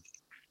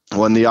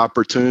when the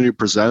opportunity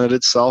presented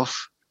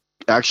itself,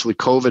 actually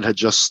COVID had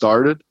just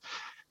started.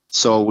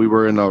 So we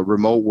were in a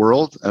remote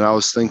world, and I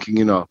was thinking,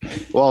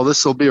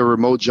 this will be a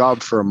remote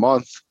job for a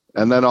month.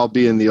 and then I'll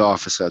be in the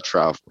office at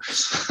Travelers.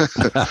 So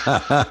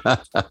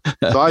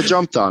I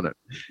jumped on it.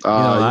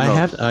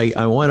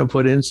 I want to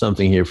put in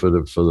something here for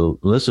the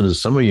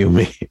listeners. Some of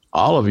you,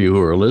 all of you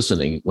who are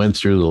listening, went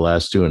through the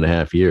last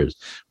 2.5 years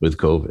with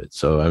COVID.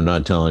 So I'm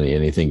not telling you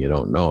anything you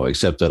don't know,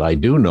 except that I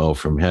do know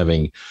from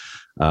having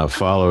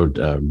followed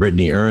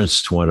Brittany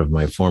Ernst, one of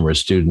my former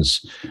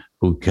students,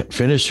 who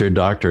finished her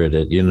doctorate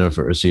at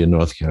University of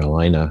North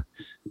Carolina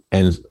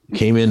and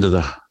came into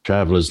the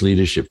Travelers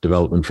Leadership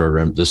Development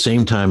Program the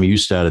same time you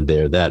started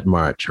there, that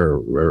March or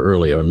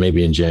earlier, or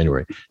maybe in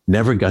January.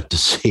 Never got to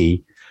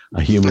see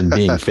a human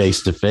being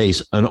face to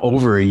face in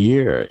over a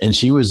year. And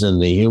she was in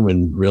the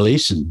human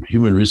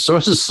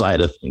resources side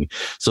of things.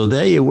 So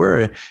there you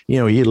were, at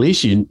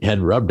least you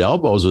had rubbed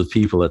elbows with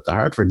people at the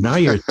Hartford. Now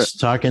you're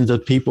talking to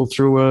people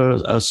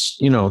through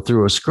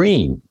through a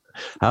screen.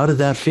 How did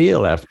that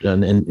feel after?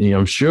 And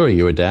I'm sure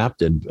you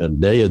adapted.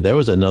 And there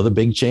was another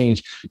big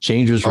change.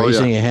 Change was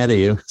racing ahead of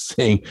you,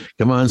 saying,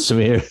 "Come on,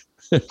 Samir."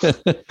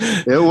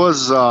 It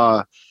was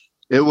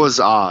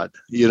odd.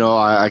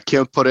 I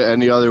can't put it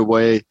any other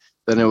way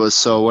than it was.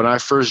 So when I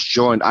first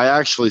joined,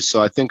 I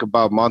think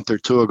about a month or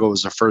two ago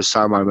was the first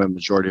time I met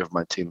majority of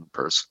my team in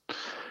person.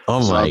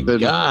 Oh my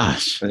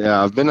gosh!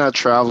 Yeah, I've been at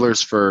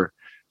Travelers for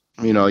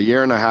a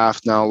year and a half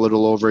now, a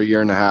little over a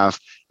year and a half.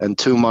 And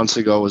 2 months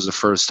ago was the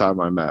first time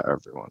I met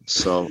everyone.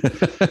 So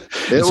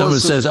someone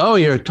says, "Oh,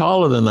 you're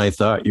taller than I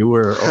thought you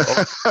were,"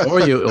 or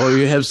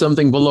you have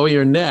something below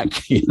your neck.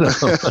 Yeah,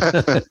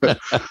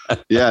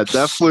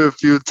 definitely a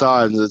few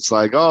times. It's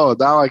like, oh,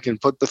 now I can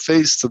put the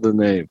face to the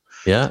name.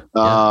 Yeah.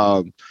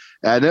 And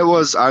it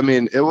was odd.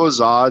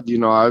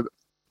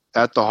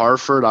 At the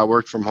Hartford, I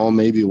worked from home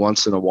maybe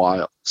once in a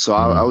while. So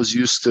I was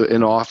used to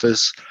in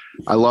office.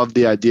 I love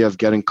the idea of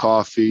getting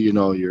coffee.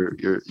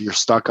 You're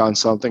stuck on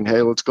something.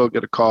 Hey, let's go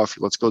get a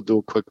coffee. Let's go do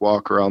a quick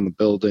walk around the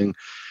building.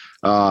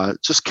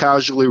 Just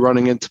casually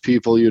running into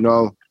people,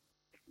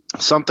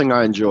 something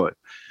I enjoy.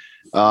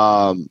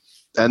 And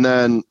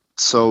then,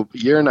 so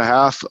year and a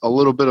half, a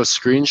little bit of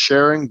screen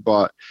sharing,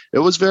 but it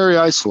was very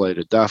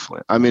isolated,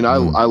 definitely. I mean, I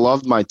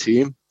loved my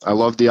team. I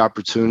loved the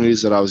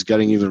opportunities that I was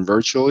getting even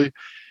virtually.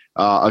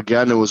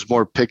 Again, it was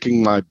more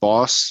picking my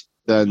boss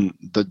than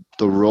the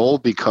role,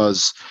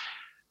 because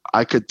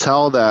I could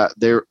tell that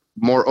they're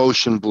more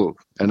ocean blue,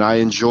 and I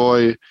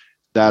enjoy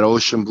that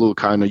ocean blue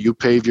kind of, you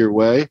pave your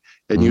way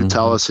and you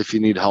tell us if you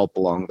need help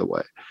along the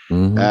way.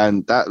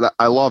 And that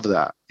I love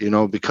that,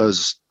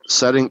 because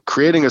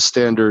creating a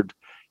standard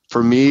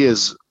for me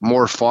is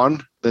more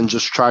fun than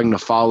just trying to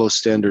follow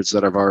standards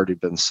that have already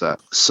been set.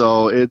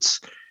 So it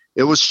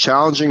was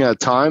challenging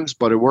at times,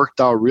 but it worked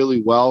out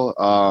really well.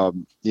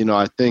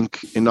 I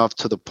think enough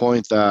to the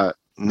point that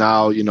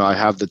now, I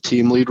have the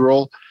team lead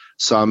role.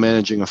 So I'm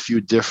managing a few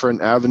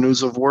different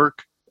avenues of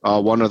work.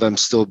 One of them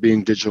still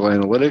being digital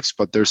analytics,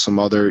 but there's some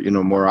other,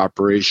 more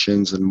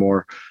operations and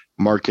more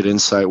market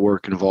insight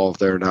work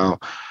involved there now.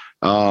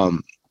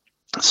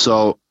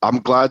 So I'm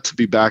glad to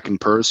be back in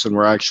person.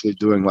 We're actually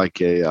doing like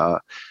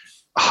a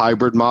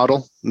hybrid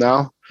model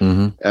now.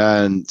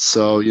 And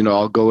so,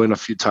 I'll go in a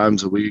few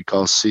times a week.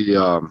 I'll see,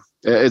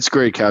 it's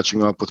great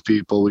catching up with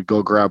people. We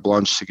go grab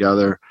lunch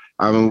together.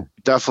 I'm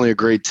definitely a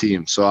great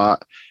team. So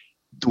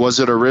was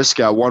it a risk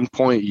at one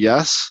point?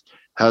 Yes.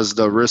 Has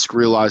the risk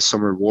realized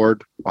some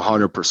reward?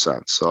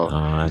 100%. So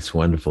that's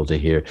wonderful to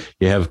hear.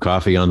 You have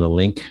coffee on the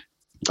link?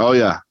 Oh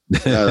yeah.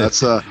 Yeah,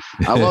 that's I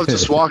love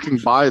just walking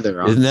by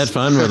there. Isn't that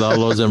fun with all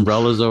those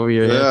umbrellas over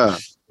your head?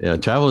 Yeah,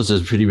 Travelers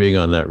is pretty big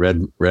on that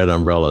red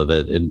umbrella.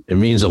 That it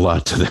means a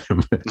lot to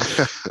them.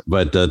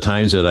 But the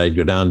times that I'd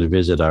go down to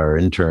visit our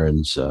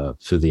interns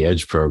through the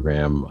EDGE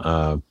program,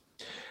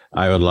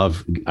 I would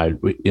love,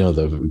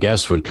 the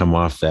guests would come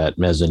off that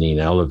mezzanine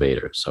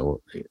elevator.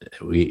 So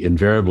we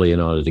invariably, in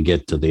order to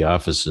get to the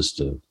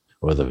offices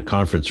or the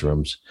conference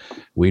rooms,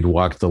 we'd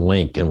walk the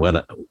link. And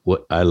what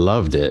I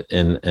loved it.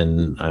 And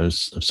I'm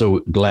so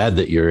glad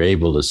that you're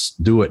able to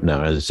do it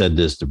now. As I said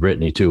this to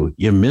Brittany too,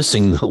 you're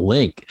missing the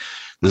link.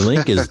 The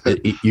link is,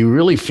 you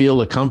really feel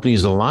the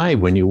company's alive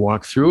when you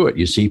walk through it.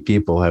 You see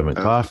people having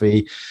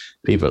coffee.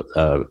 People,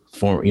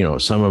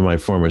 some of my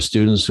former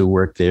students who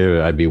worked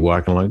there, I'd be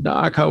walking along,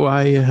 "Doc, how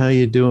are you? How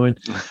you doing?"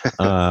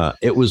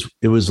 It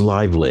was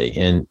lively.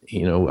 And,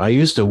 I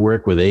used to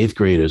work with 8th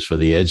graders for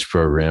the EDGE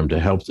program to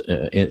help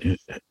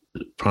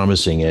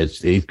promising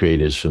 8th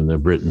graders from the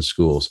Britain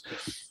schools.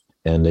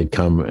 And they'd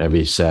come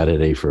every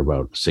Saturday for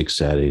about 6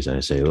 Saturdays. And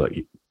I say, "Look,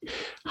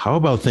 how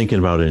about thinking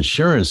about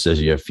insurance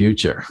as your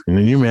future?" And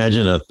can you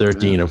imagine a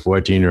 13 or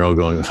 14-year-old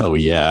going, "Oh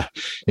yeah,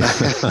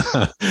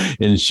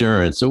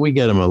 insurance." So we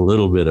get them a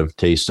little bit of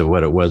taste of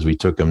what it was. We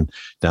took them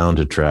down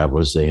to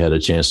Travelers. They had a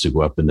chance to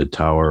go up in the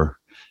tower,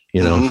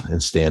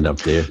 and stand up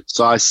there.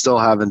 So I still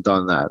haven't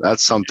done that.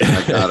 That's something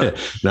I gotta.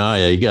 No,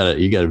 yeah,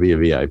 you gotta be a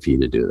VIP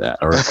to do that,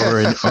 or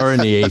in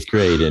the 8th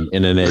grade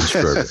in an EDGE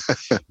program.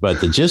 But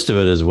the gist of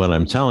it is, what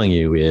I'm telling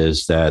you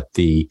is that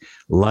the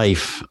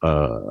life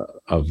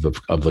of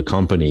the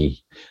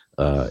company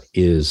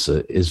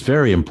is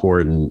very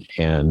important,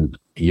 and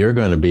you're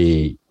going to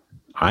be.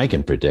 I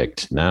can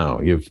predict now.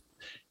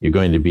 you're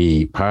going to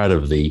be part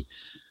of the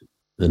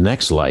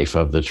next life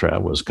of the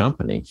Travelers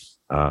company.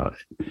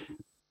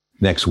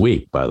 Next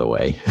week, by the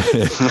way,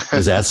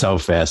 because that's how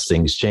fast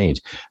things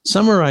change.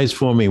 Summarize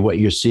for me what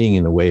you're seeing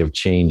in the way of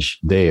change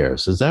there.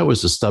 So that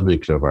was the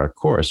subject of our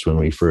course when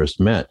we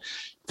first met.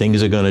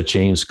 Things are going to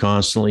change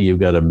constantly. You've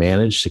got to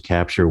manage to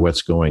capture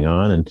what's going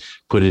on and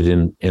put it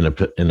in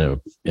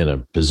a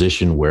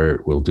position where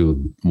it will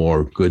do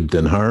more good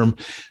than harm.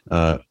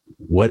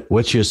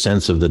 What's your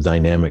sense of the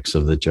dynamics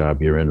of the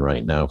job you're in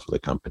right now for the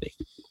company?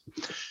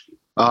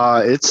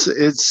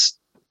 It's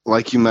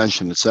like you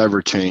mentioned, it's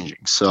ever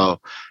changing. So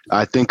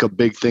I think a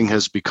big thing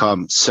has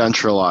become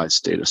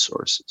centralized data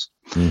sources.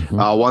 Mm-hmm.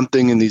 One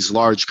thing in these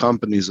large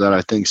companies that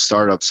I think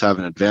startups have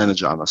an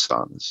advantage on us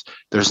on is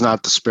there's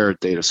not disparate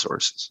data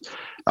sources.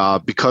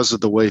 Because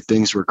of the way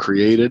things were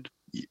created,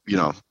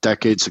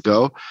 decades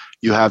ago,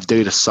 you have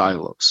data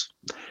silos.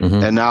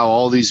 Mm-hmm. And now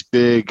all these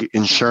big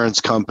insurance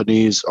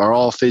companies are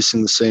all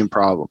facing the same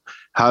problem.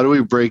 How do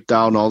we break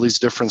down all these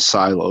different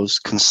silos,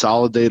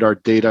 consolidate our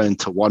data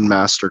into one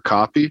master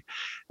copy,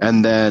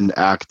 and then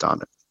act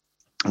on it?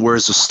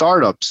 Whereas the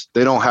startups,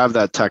 they don't have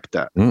that tech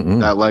debt,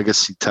 that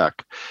legacy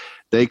tech.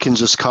 They can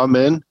just come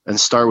in and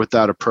start with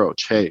that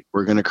approach. Hey,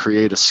 we're going to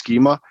create a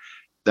schema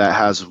that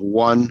has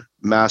one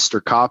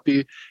master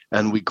copy,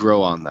 and we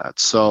grow on that.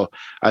 So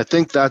I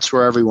think that's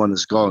where everyone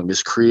is going,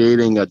 is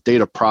creating a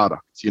data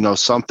product,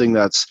 something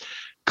that's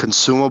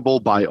consumable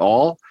by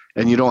all,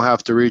 and you don't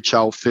have to reach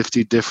out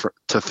 50 different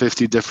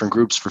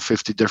groups for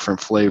 50 different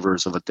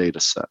flavors of a data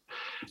set.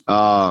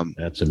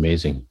 That's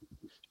amazing.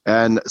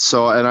 And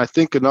I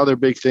think another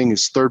big thing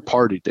is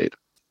third-party data.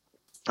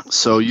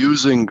 So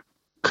using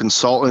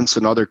consultants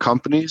and other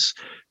companies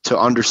to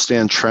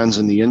understand trends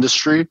in the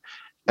industry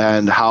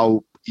and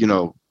how,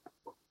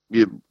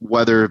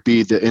 whether it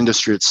be the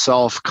industry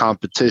itself,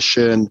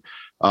 competition,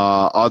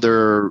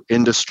 other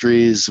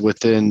industries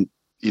within,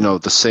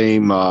 the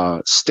same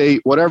state,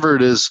 whatever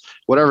it is,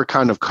 whatever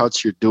kind of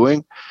cuts you're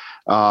doing,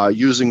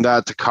 using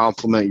that to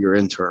complement your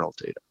internal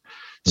data.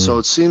 So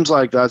it seems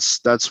like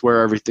that's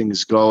where everything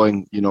is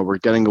going. We're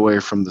getting away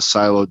from the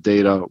siloed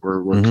data.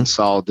 We're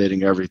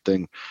consolidating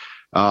everything.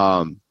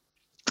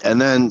 And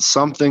then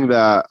something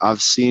that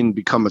I've seen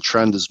become a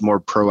trend is more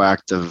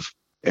proactive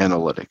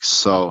analytics.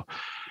 So,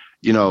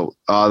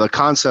 the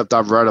concept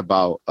I've read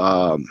about,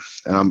 and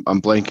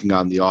I'm blanking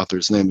on the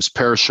author's name, is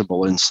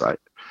perishable insight.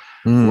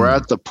 We're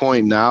at the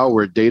point now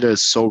where data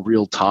is so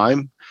real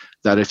time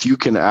that if you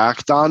can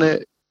act on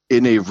it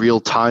in a real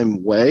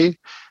time way,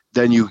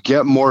 then you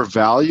get more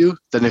value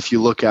than if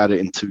you look at it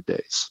in 2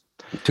 days.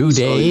 2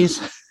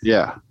 days?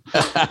 Yeah.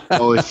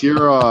 So if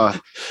you're,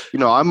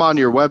 I'm on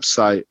your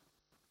website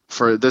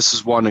this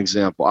is one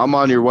example. I'm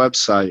on your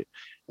website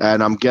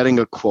and I'm getting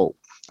a quote.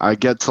 I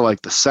get to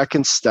like the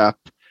second step.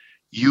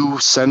 You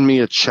send me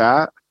a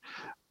chat.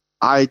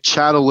 I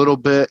chat a little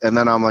bit and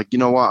then I'm like, you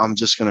know what? I'm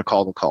just going to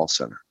call the call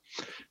center.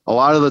 A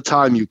lot of the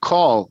time you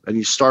call and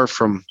you start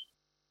from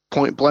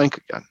point blank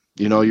again.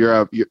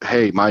 You're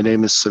hey, my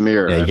name is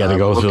Samir. Yeah, you got to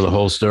go through the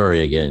whole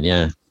story again.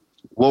 Yeah.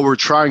 What we're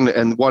trying to,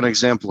 and one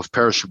example of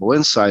perishable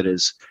insight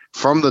is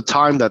from the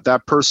time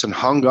that person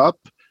hung up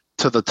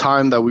to the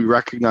time that we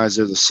recognize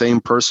they're the same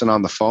person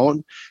on the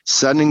phone,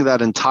 sending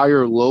that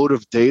entire load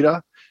of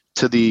data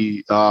to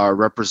the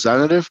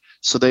representative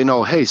so they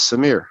know, hey,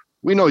 Samir,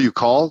 we know you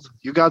called.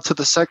 You got to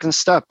the second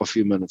step a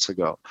few minutes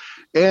ago.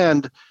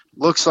 And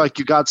looks like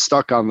you got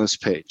stuck on this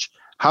page.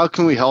 How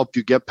can we help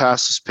you get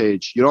past this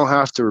page? You don't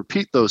have to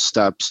repeat those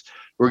steps.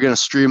 We're going to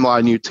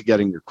streamline you to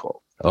getting your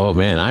quote. Oh,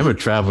 man, I'm a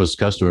Travelers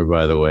customer,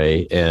 by the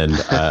way, and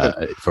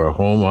for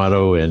home,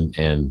 auto,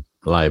 and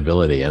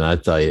liability. And I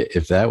tell you,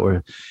 if that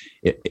were,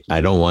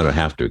 I don't want to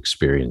have to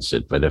experience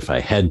it, but if I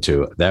had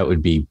to, that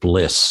would be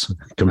bliss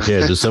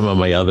compared to some of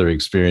my other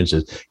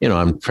experiences.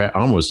 I'm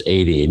almost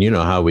 80, and you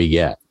know how we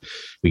get.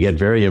 We get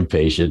very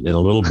impatient and a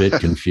little bit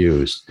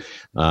confused,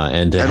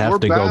 and to have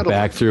to go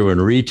back through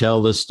and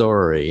retell the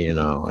story,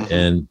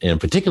 and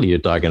particularly you're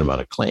talking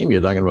about a claim,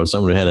 you're talking about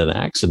someone who had an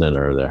accident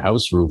or their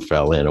house roof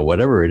fell in or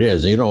whatever it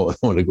is. You don't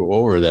want to go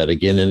over that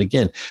again and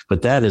again.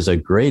 But that is a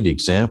great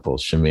example,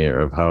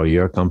 Shamir, of how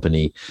your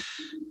company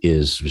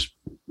is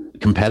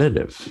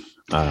competitive.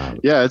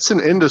 Yeah, it's an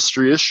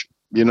industry issue.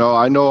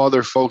 I know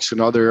other folks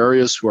in other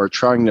areas who are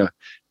trying to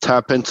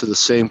tap into the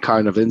same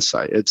kind of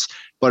insight.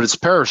 But it's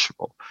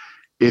perishable.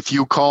 If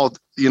you called,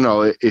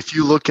 if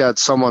you look at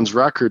someone's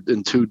record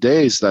in 2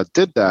 days that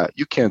did that,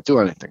 you can't do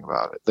anything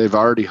about it. They've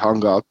already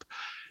hung up.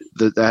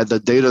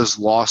 The data has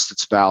lost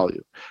its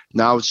value.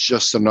 Now it's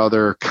just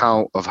another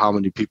count of how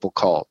many people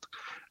called.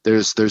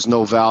 There's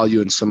no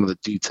value in some of the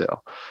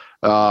detail.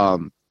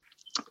 And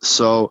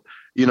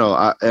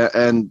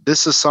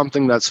this is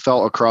something that's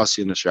felt across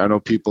the industry. I know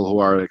people who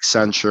are at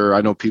Accenture. I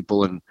know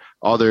people in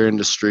other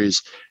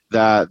industries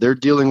that they're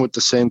dealing with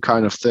the same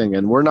kind of thing.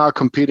 And we're not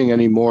competing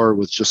anymore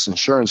with just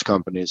insurance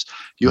companies.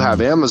 You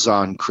have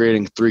Amazon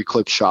creating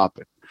 3-click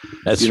shopping.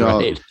 That's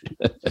right.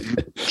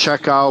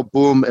 Check out,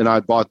 boom, and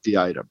I bought the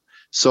item.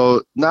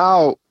 So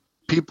now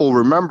people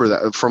remember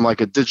that from like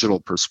a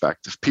digital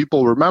perspective.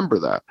 People remember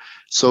that.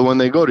 So when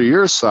they go to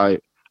your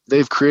site,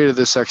 they've created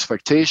this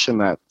expectation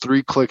that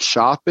 3-click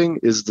shopping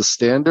is the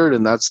standard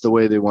and that's the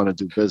way they want to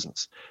do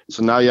business.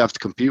 So now you have to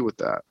compete with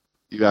that.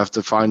 You have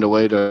to find a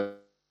way to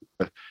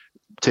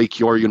take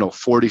your,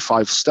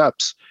 45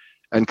 steps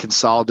and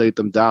consolidate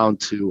them down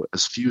to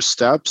as few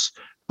steps,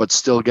 but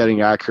still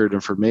getting accurate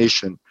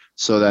information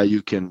so that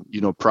you can,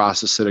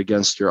 process it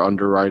against your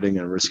underwriting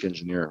and risk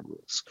engineering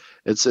rules.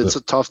 It's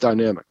a tough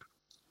dynamic.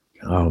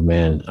 Oh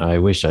man, I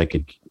wish I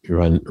could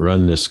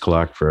run this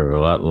clock for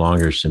a lot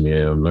longer,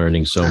 Samir. I'm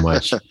learning so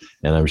much,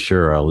 and I'm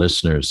sure our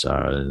listeners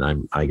are.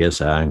 And I guess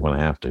I'm going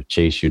to have to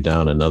chase you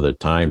down another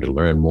time to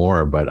learn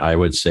more. But I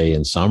would say,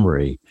 in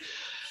summary,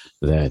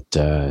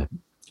 that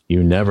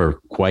you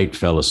never quite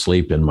fell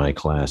asleep in my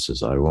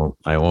classes. I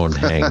won't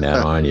hang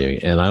that on you.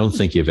 And I don't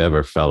think you've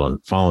ever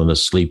fallen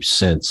asleep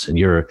since. And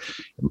you're,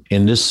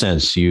 in this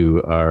sense,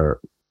 you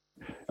are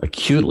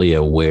acutely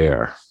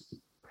aware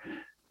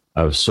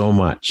of so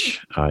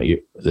much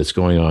that's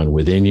going on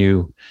within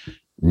you,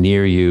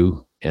 near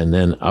you, and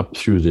then up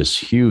through this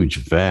huge,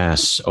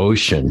 vast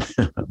ocean,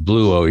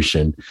 blue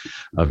ocean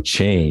of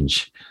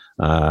change.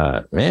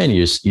 Man,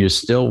 you're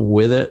still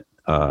with it.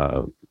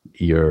 I'm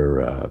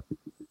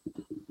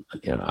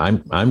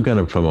going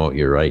to promote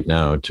you right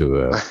now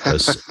to an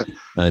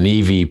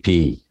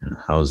EVP.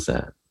 How's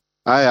that?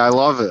 I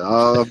love it.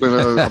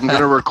 I'm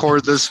gonna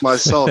record this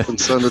myself and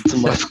send it to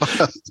my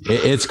class.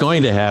 It's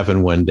going to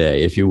happen one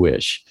day if you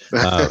wish.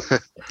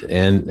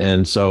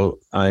 And so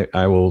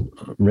I will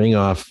ring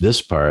off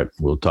this part.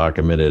 We'll talk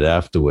a minute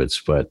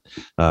afterwards. But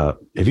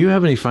if you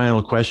have any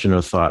final question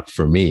or thought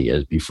for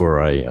me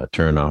before I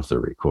turn off the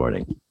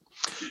recording.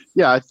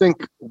 Yeah, I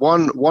think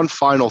one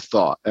final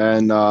thought,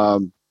 and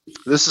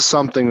this is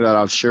something that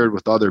I've shared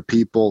with other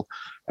people,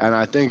 and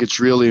I think it's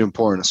really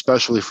important,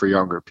 especially for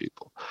younger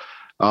people.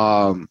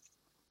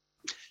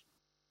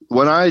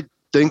 When I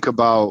think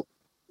about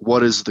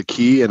what is the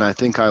key, and I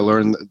think I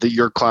learned that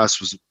your class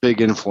was a big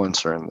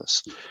influencer in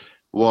this,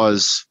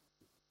 was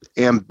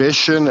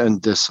ambition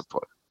and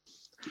discipline.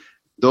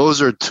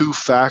 Those are two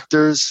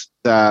factors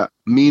that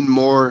mean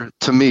more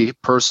to me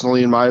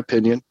personally, in my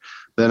opinion,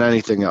 than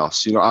anything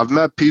else. I've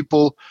met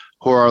people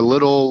who are a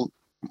little,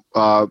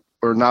 or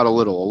not a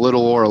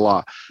little or a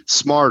lot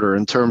smarter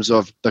in terms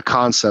of the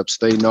concepts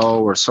they know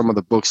or some of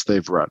the books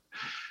they've read.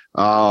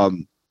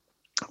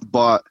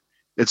 But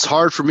it's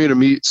hard for me to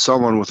meet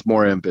someone with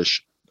more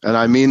ambition. And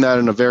I mean that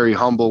in a very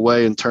humble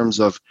way in terms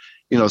of,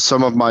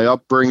 some of my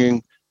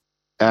upbringing,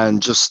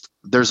 and just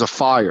there's a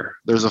fire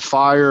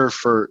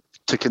to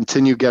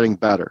continue getting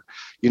better.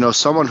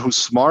 Someone who's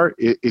smart,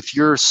 if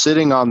you're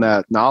sitting on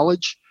that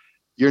knowledge,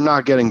 you're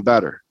not getting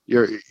better.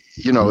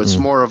 It's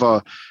more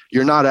of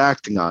you're not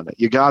acting on it.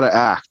 You got to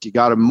act, you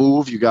got to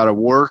move, you got to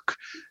work.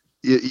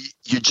 You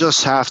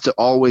just have to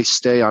always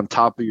stay on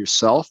top of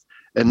yourself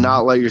and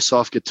not let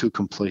yourself get too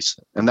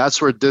complacent. And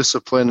that's where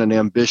discipline and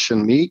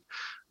ambition meet.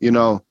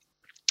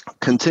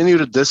 Continue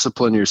to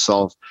discipline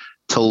yourself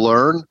to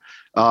learn,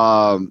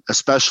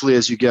 especially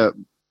as you get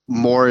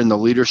more in the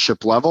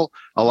leadership level.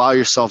 Allow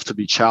yourself to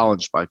be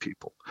challenged by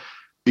people,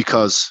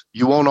 because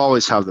you won't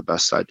always have the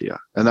best idea.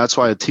 And that's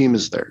why a team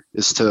is there,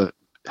 is to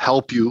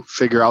help you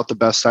figure out the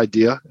best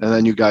idea, and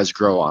then you guys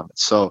grow on it.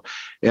 So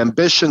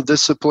ambition,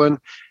 discipline,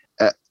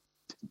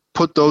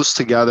 put those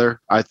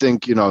together. I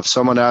think, if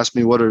someone asked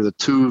me what are the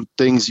two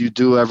things you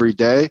do every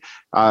day,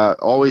 I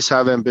always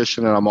have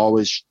ambition, and I'm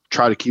always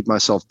try to keep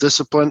myself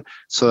disciplined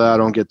so that I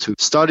don't get too.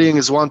 Studying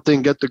is one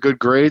thing, get the good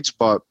grades,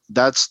 but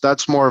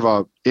that's more of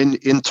a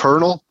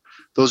internal.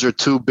 Those are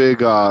two big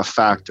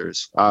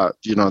factors,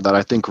 that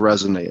I think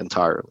resonate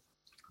entirely.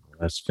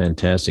 That's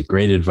fantastic.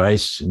 Great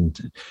advice. And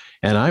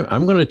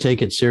I'm going to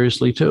take it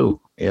seriously too.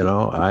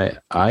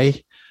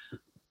 I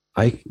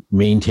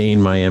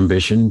maintain my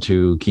ambition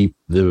to keep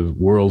the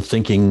world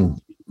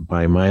thinking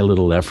by my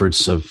little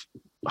efforts of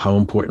how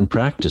important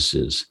practice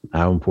is,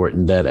 how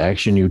important that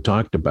action you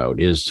talked about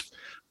is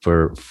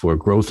for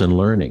growth and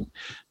learning,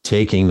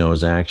 taking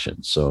those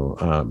actions. So,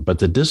 but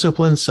the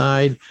discipline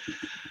side,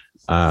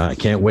 I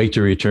can't wait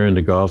to return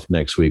to golf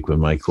next week when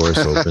my course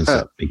opens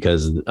up,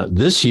 because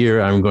this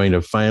year I'm going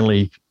to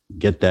finally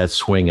get that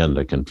swing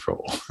under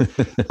control.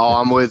 Oh,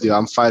 I'm with you.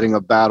 I'm fighting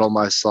a battle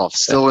myself,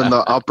 still in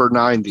the upper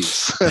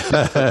 90s.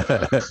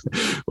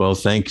 Well,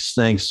 thanks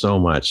so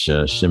much,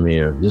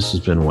 Samir. This has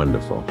been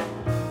wonderful.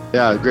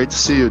 Yeah, great to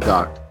see you,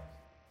 Doc.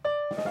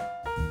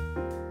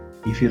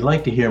 If you'd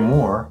like to hear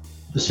more,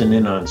 listen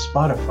in on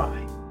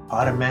Spotify,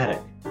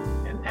 Automatic,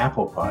 and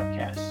Apple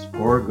Podcasts,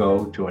 or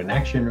go to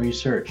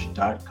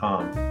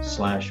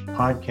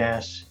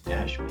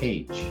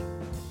enactionresearch.com/podcast-page.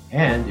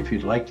 And if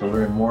you'd like to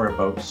learn more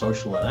about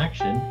social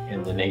inaction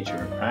and the nature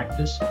of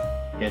practice,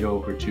 head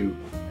over to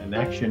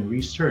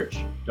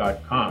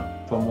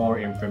enactionresearch.com for more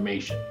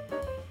information.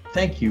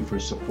 Thank you for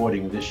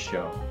supporting this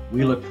show.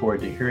 We look forward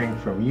to hearing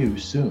from you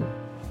soon.